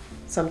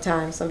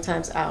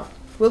 Sometimes out.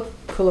 We'll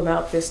pull them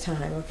out this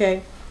time,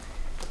 okay?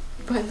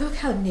 But look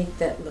how neat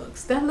that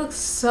looks. That looks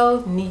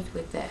so neat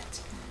with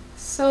that.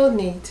 So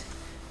neat.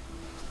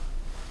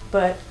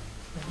 But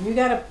when you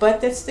got a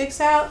butt that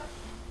sticks out,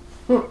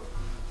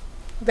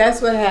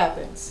 that's what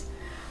happens.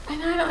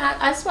 And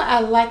that's why I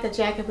like a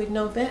jacket with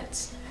no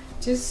vents.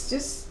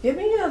 Just give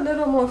me a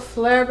little more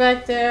flare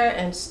back there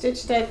and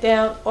stitch that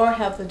down, or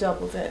have the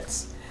double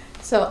vents.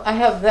 So I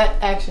have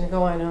that action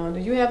going on. Do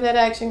you have that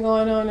action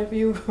going on if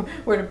you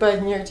were to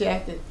button your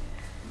jacket?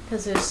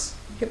 Because there's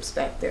hips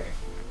back there.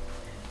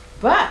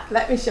 But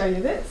let me show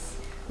you this.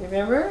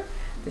 Remember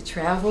the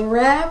travel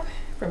wrap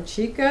from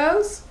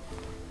Chicos?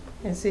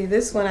 And see,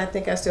 this one I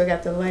think I still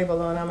got the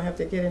label on. I'm gonna have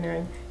to get in there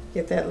and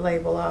get that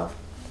label off.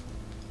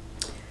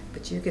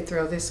 But you could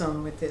throw this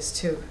on with this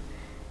too.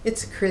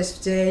 It's a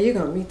crisp day. You're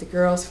gonna meet the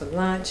girls for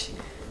lunch,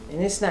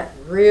 and it's not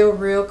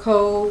real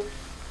cold,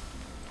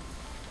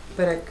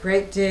 but a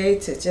great day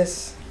to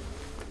just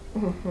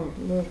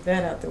move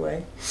that out the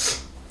way.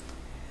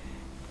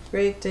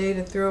 Great day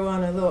to throw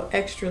on a little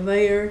extra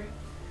layer,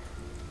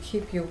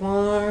 keep you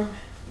warm.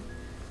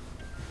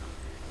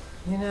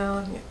 You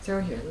know, you throw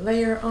your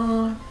layer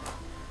on.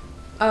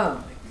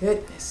 Oh my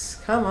goodness,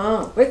 come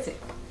on with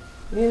it.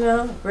 You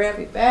know, grab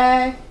your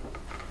bag,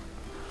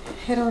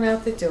 head on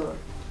out the door.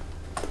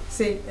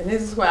 See, and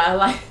this is why I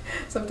like,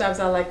 sometimes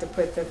I like to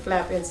put the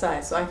flap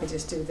inside so I can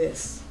just do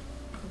this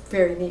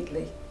very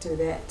neatly. Do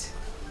that.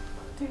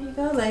 There you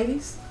go,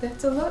 ladies.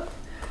 That's a look.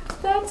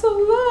 That's a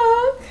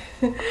look.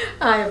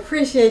 I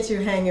appreciate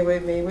you hanging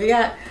with me. We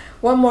got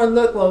one more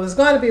look. Well, it was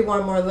going to be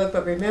one more look,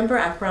 but remember,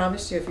 I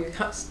promised you if you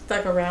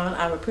stuck around,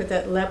 I would put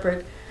that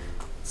leopard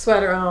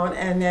sweater on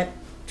and that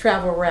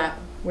travel wrap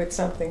with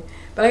something.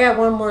 But I got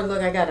one more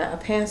look. I got a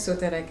pantsuit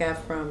that I got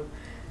from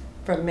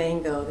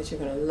Mango that you're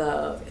gonna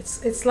love.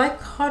 It's like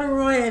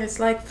corduroy and it's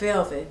like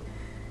velvet.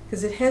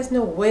 because it has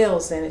no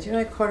wells in it. You know,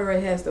 like corduroy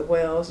has the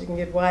wells. You can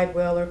get wide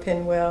well or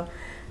pin well.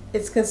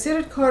 It's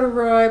considered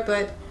corduroy,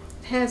 but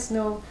it has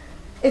no,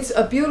 it's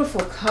a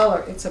beautiful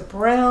color. It's a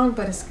brown,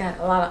 but it's got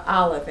a lot of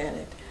olive in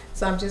it.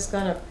 So I'm just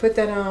gonna put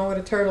that on with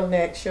a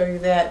turtleneck, show you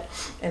that,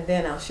 and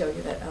then I'll show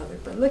you that other.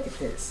 But look at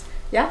this.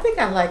 Yeah, I think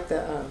I like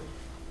the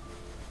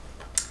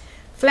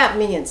flap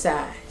me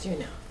inside, you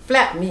know,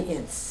 flap me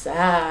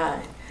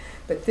inside.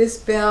 But this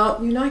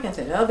belt, you know, I got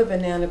that other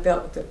banana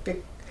belt with the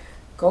big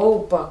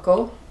gold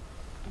buckle,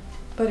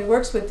 but it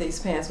works with these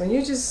pants. When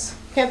you just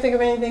can't think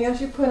of anything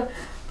else, you put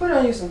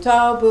on you some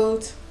tall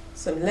boots,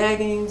 some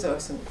leggings, or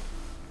some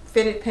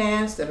fitted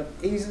pants that'll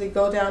easily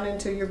go down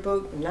into your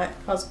boot and not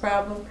cause a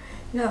problem.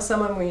 You know how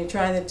some of them, when you're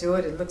trying to do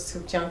it, it looks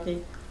too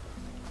chunky.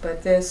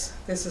 But this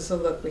is a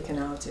look we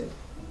can all do.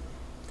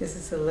 This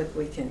is a look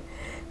we can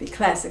be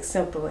classic,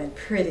 simple, and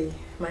pretty.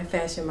 My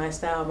fashion, my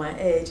style, my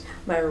age,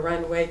 my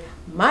runway,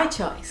 my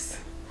choice.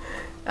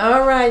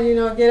 All right, you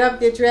know, get up,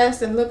 get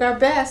dressed, and look our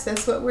best.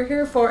 That's what we're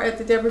here for at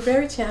the Deborah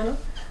Berry channel.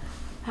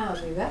 I'll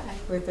be back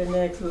with the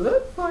next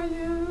look for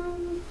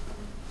you.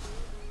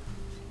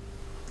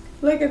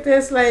 Look at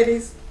this,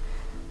 ladies.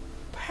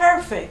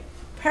 Perfect,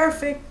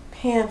 perfect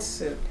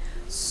pantsuit.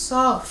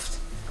 Soft,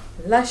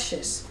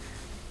 luscious.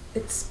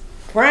 It's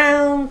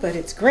brown, but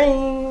it's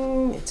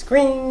green. It's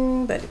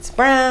green, but it's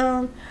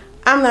brown.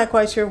 I'm not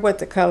quite sure what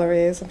the color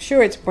is. I'm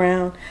sure it's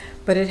brown,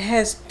 but it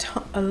has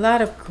a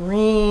lot of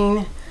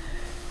green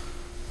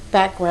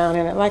background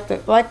in it, like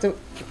the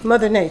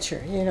Mother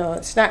Nature. You know,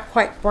 it's not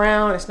quite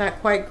brown, it's not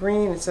quite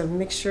green. It's a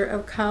mixture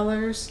of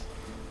colors.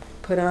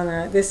 Put on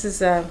a, this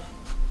is a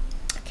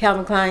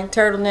Calvin Klein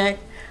turtleneck.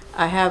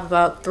 I have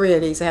about 3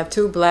 of these. I have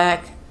 2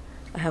 black.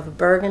 I have a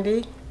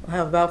burgundy. I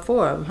have about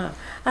 4 of them, huh?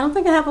 I don't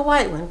think I have a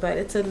white one, but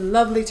it's a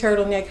lovely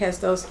turtleneck. Has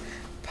those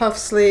puff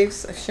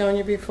sleeves I've shown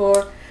you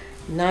before.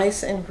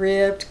 Nice and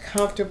ribbed,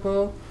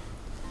 comfortable.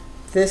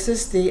 This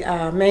is the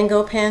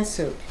mango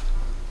pantsuit.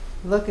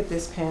 Look at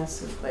this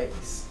pantsuit,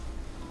 ladies.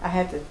 I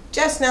had to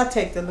just now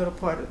take the little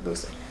part of the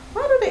loose.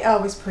 Why do they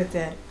always put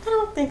that? I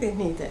don't think they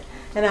need that.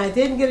 And I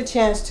didn't get a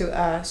chance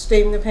to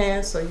steam the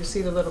pants, so you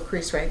see the little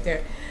crease right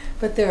there.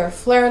 But they're a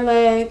flare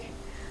leg.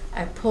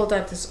 I pulled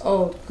out this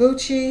old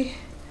Gucci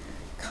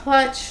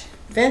clutch,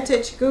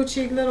 vintage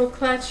Gucci little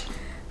clutch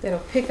that'll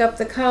pick up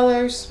the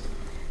colors.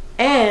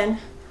 And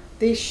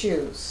these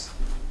shoes.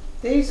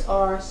 These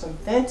are some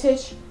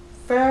vintage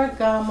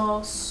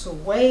Ferragamo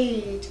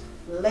suede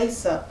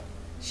lace-up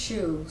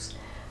shoes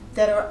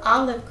that are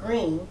olive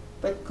green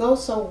but go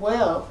so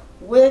well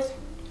with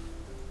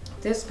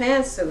this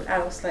pantsuit. I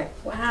was like,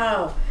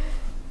 wow,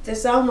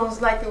 this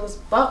almost like it was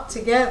bucked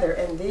together.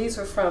 And these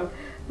were from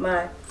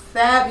my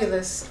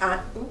fabulous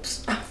aunt,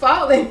 oops, I'm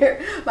falling here,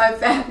 my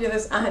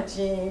fabulous Aunt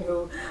Jean,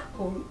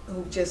 who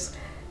just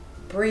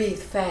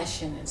breathed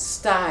fashion and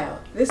style.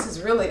 This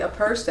is really a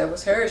purse that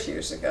was hers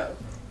years ago.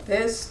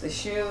 This, the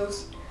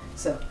shoes,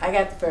 so I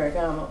got the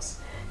Ferragamos.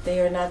 They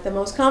are not the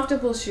most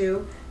comfortable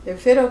shoe. They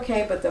fit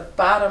okay, but the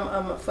bottom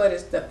of my foot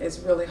is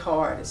really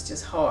hard. It's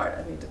just hard.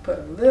 I need to put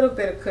a little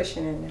bit of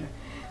cushion in there.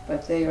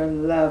 But they are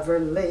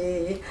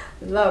lovely,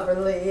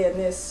 lovely, and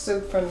this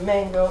suit from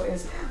Mango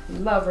is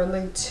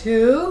lovely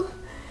too.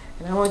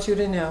 And I want you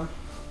to know,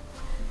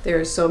 there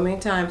are so many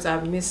times I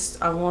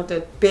want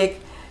that big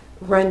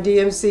Run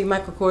DMC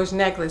Michael Kors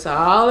necklace.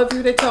 All of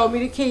you that told me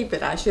to keep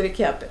it, I should have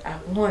kept it. I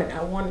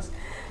want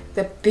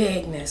the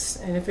bigness.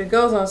 And if it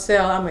goes on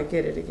sale, I'm gonna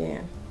get it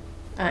again.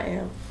 I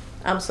am.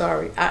 I'm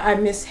sorry. I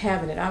miss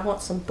having it. I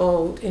want some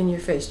bold,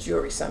 in-your-face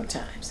jewelry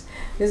sometimes.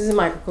 This is a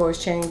Michael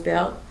Kors chain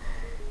belt.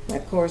 My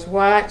Kors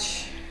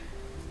watch,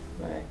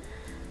 my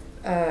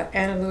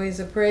Ana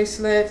Luisa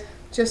bracelet,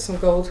 just some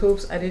gold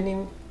hoops. I didn't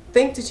even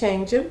think to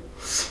change them.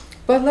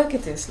 But look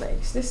at this,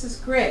 ladies. This is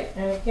great.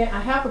 And again,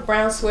 I have a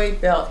brown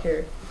suede belt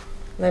here.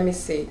 Let me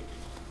see.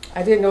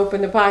 I didn't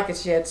open the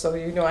pockets yet, so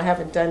you know I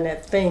haven't done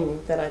that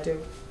thing that I do.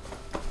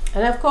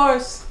 And of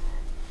course,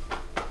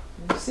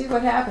 you see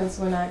what happens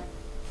when I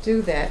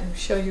do that. I'll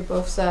show you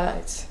both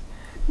sides.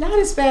 Not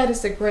as bad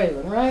as the gray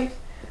one, right?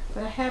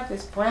 But I have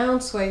this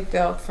brown suede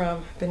belt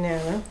from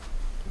Banana.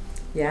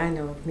 Yeah, I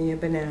know, me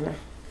and Banana.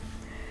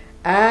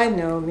 I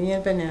know, me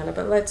and Banana.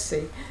 But let's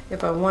see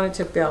if I wanted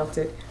to belt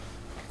it.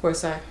 Of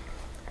course, I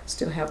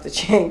still have the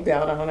chain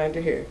belt on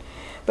under here.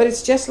 But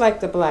it's just like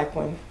the black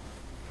one.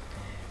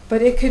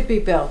 But it could be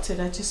belted.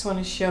 I just want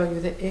to show you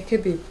that it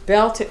could be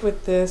belted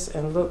with this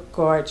and look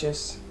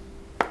gorgeous.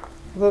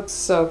 Looks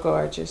so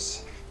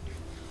gorgeous.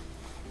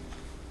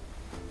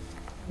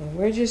 And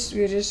we're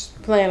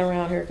just playing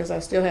around here because I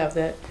still have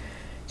that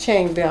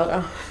chain belt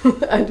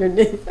on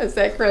underneath. Is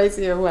that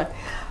crazy or what?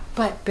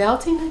 But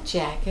belting a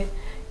jacket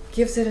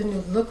gives it a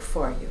new look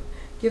for you.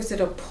 Gives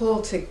it a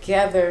pull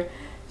together.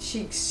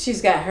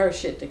 She's got her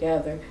shit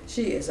together.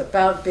 She is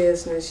about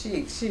business.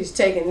 She's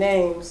taking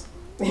names,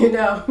 you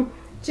know,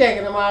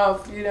 checking them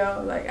off, you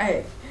know, like,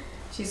 hey,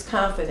 she's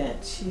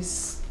confident.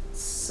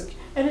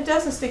 And it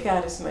doesn't stick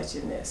out as much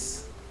in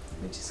this,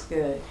 which is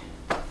good.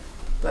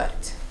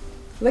 But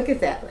look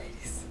at that,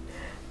 ladies.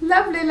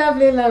 Lovely,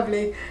 lovely,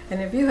 lovely.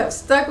 And if you have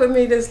stuck with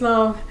me this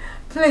long,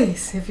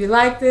 please, if you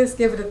like this,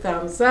 give it a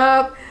thumbs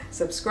up.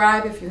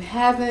 Subscribe if you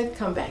haven't.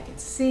 Come back and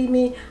see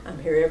me. I'm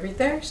here every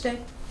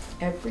Thursday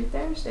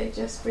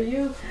just for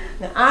you.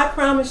 Now, I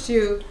promised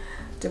you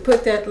to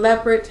put that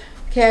leopard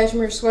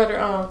cashmere sweater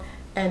on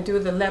and do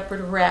the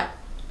leopard wrap.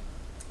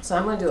 So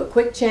I'm going to do a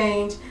quick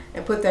change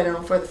and put that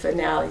on for the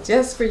finale,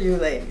 just for you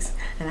ladies.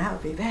 And I'll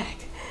be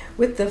back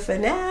with the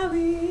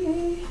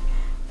finale.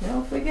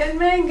 Don't forget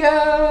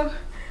Mango.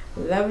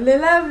 Lovely,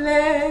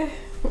 lovely.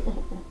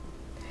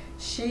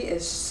 She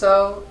is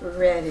so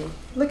ready.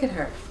 Look at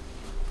her.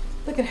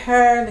 Look at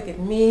her. Look at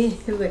me.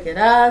 Look at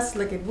us.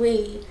 Look at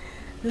we.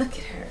 Look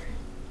at her.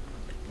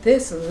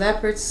 This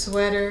leopard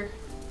sweater,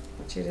 I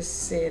want you to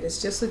see it.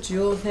 It's just a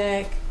jewel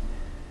neck.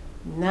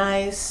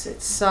 Nice.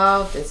 It's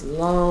soft. It's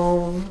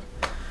long.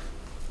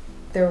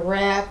 The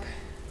wrap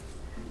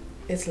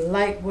is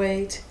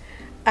lightweight.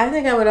 I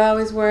think I would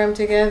always wear them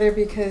together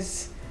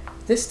because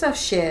this stuff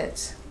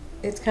sheds.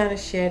 It's kind of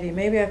sheddy.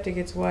 Maybe after it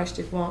gets washed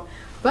it won't.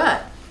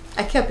 But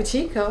I kept a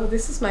Chico.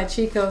 This is my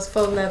Chico's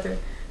faux leather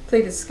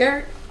pleated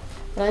skirt.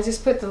 And I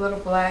just put the little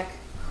black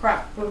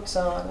crop boots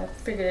on. I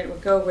figured it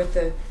would go with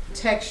the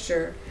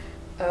texture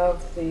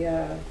of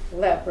the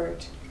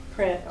leopard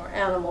print or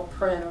animal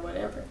print or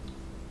whatever.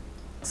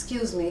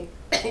 Excuse me,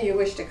 you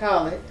wish to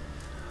call it.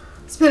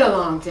 It's been a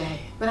long day,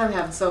 but I'm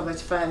having so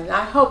much fun, and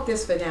I hope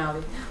this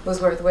finale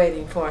was worth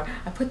waiting for.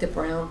 I put the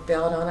brown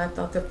belt on. I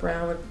thought the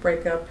brown would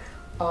break up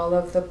all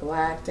of the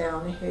black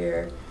down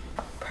here.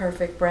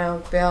 Perfect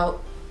brown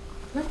belt.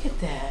 Look at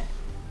that.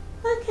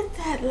 Look at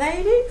that,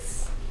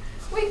 ladies.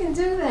 We can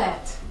do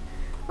that.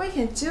 We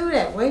can do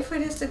that. Wait for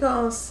this to go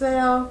on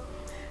sale,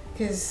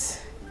 because,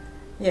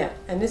 yeah,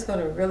 and it's going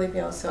to really be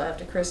on sale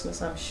after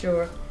Christmas, I'm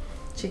sure.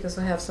 Chicos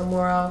will have some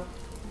more off.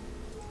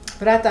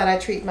 But I thought I'd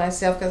treat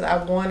myself because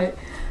I wanted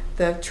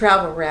the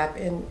travel wrap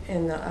in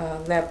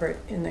the leopard,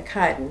 in the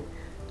cotton.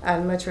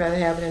 I'd much rather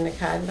have it in the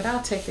cotton, but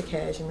I'll take the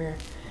cashmere.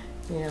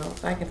 You know,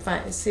 if I can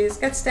find it. See, it's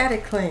got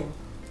static cling.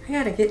 I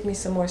got to get me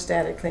some more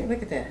static cling.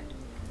 Look at that.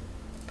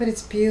 But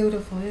it's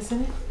beautiful,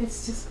 isn't it?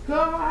 It's just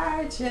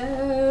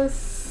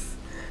gorgeous.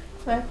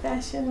 My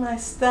fashion, my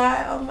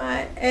style,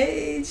 my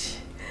age,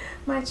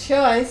 my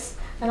choice.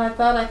 And I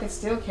thought I could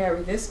still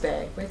carry this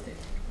bag with it.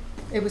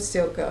 It would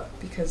still go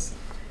because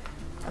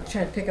I'm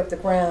trying to pick up the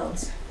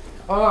browns.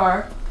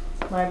 Or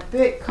my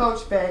big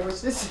Coach bag,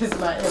 which this is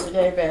my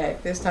everyday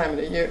bag this time of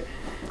the year.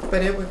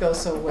 But it would go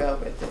so well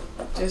with it.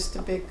 Just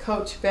a big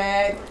Coach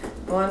bag,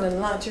 going to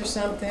lunch or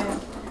something.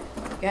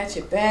 Got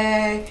your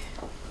bag.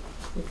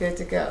 You're good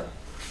to go.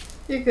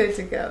 You're good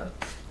to go.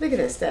 Look at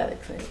that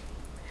static cling.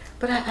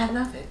 But I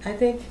love it. I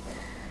think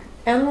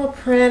animal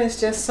print is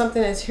just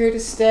something that's here to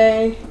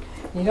stay.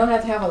 You don't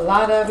have to have a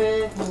lot of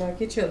it. You know,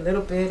 get you a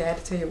little bit, add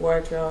it to your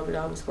wardrobe. It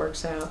always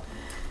works out.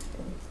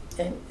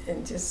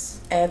 And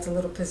just adds a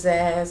little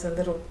pizzazz, a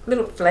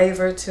little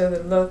flavor to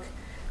the look.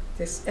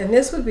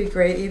 This would be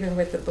great even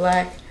with the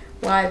black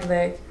wide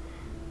leg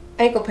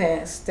ankle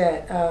pants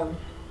that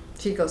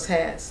Chicos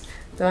has.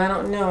 Though I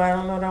don't know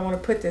that I want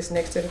to put this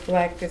next to the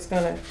black that's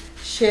going to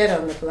shed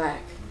on the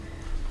black.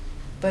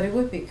 But it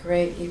would be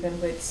great even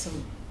with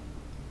some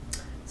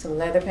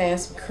leather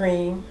pants, some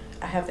cream.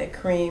 I have that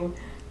cream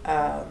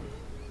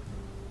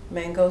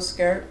mango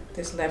skirt.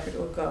 This leopard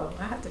will go.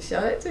 I have to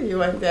show it to you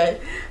one day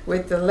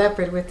with the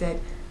leopard with that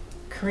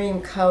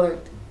cream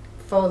colored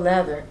faux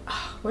leather.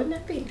 Oh, wouldn't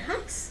that be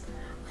nice?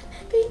 Wouldn't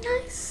that be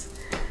nice?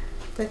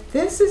 But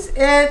this is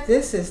it.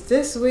 This is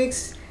this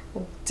week's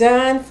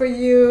done for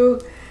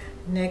you.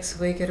 Next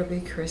week it'll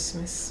be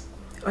Christmas.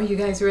 Are you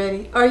guys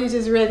ready? Are you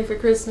just ready for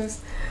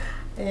Christmas?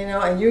 You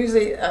know, and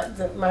usually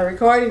my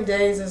recording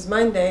days is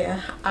Monday,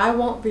 and I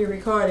won't be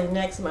recording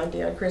next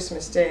Monday on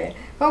Christmas Day.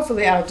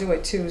 Hopefully I'll do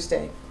it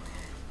Tuesday.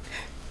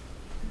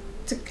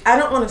 I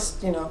don't want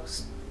to, you know,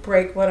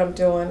 break what I'm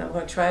doing. I'm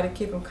going to try to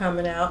keep them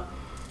coming out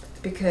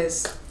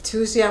because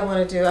Tuesday I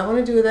want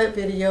to do that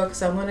video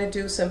because I want to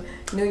do some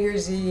New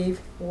Year's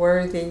Eve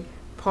worthy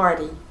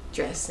party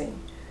dressing.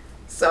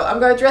 So I'm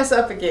going to dress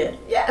up again.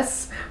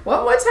 Yes,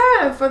 one more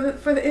time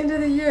for the end of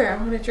the year.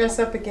 I'm going to dress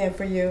up again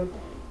for you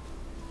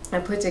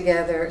and put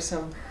together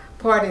some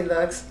party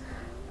looks.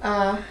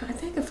 I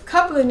think a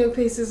couple of new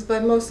pieces,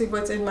 but mostly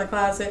what's in my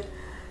closet,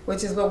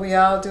 which is what we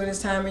all do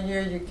this time of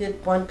year. You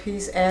get one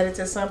piece added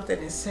to something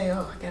and say,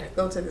 oh, I gotta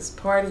go to this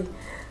party.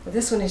 Well,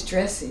 this one is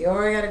dressy,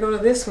 or I gotta go to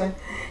this one.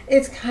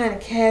 It's kind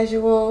of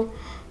casual,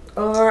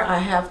 or I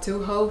have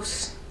to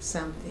host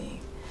something.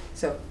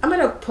 So I'm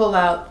gonna pull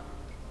out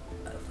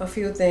a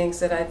few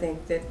things that I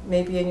think that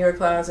may be in your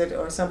closet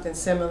or something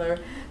similar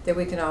that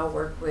we can all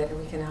work with and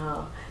we can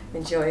all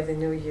enjoy the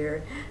new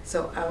year.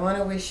 So I want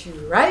to wish you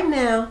right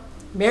now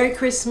Merry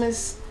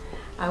Christmas.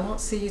 I won't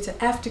see you till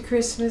after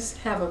Christmas.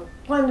 Have a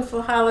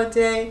wonderful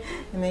holiday,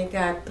 and may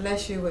God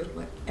bless you with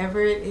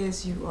whatever it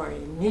is you are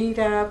in need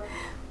of,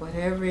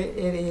 whatever it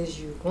is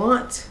you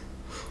want.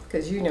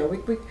 Because you know,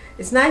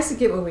 it's nice to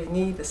get what we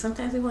need, but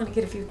sometimes we want to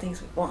get a few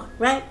things we want,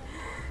 right?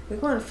 We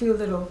want a few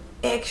little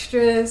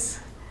extras,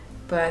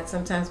 but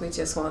sometimes we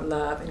just want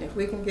love. And if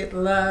we can get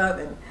love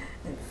and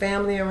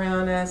family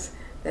around us,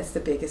 that's the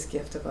biggest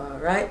gift of all,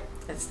 right?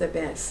 That's the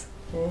best.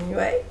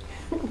 Anyway,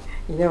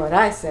 you know what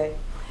I say.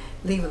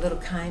 Leave a little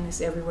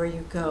kindness everywhere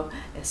you go,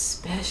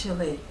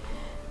 especially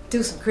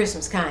do some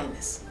Christmas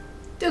kindness.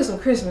 Do some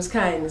Christmas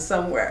kindness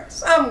somewhere,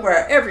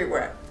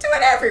 everywhere. Do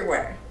it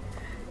everywhere.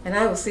 And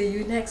I will see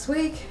you next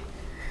week.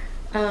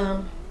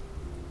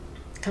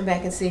 Come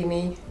back and see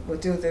me. We'll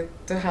do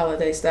the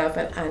holiday stuff,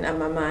 and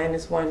my mind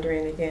is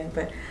wandering again.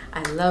 But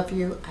I love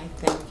you. I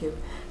thank you.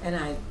 And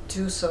I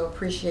do so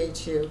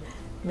appreciate you.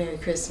 Merry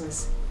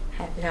Christmas.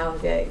 Happy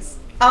holidays.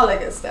 All that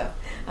good stuff.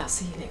 I'll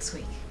see you next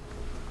week.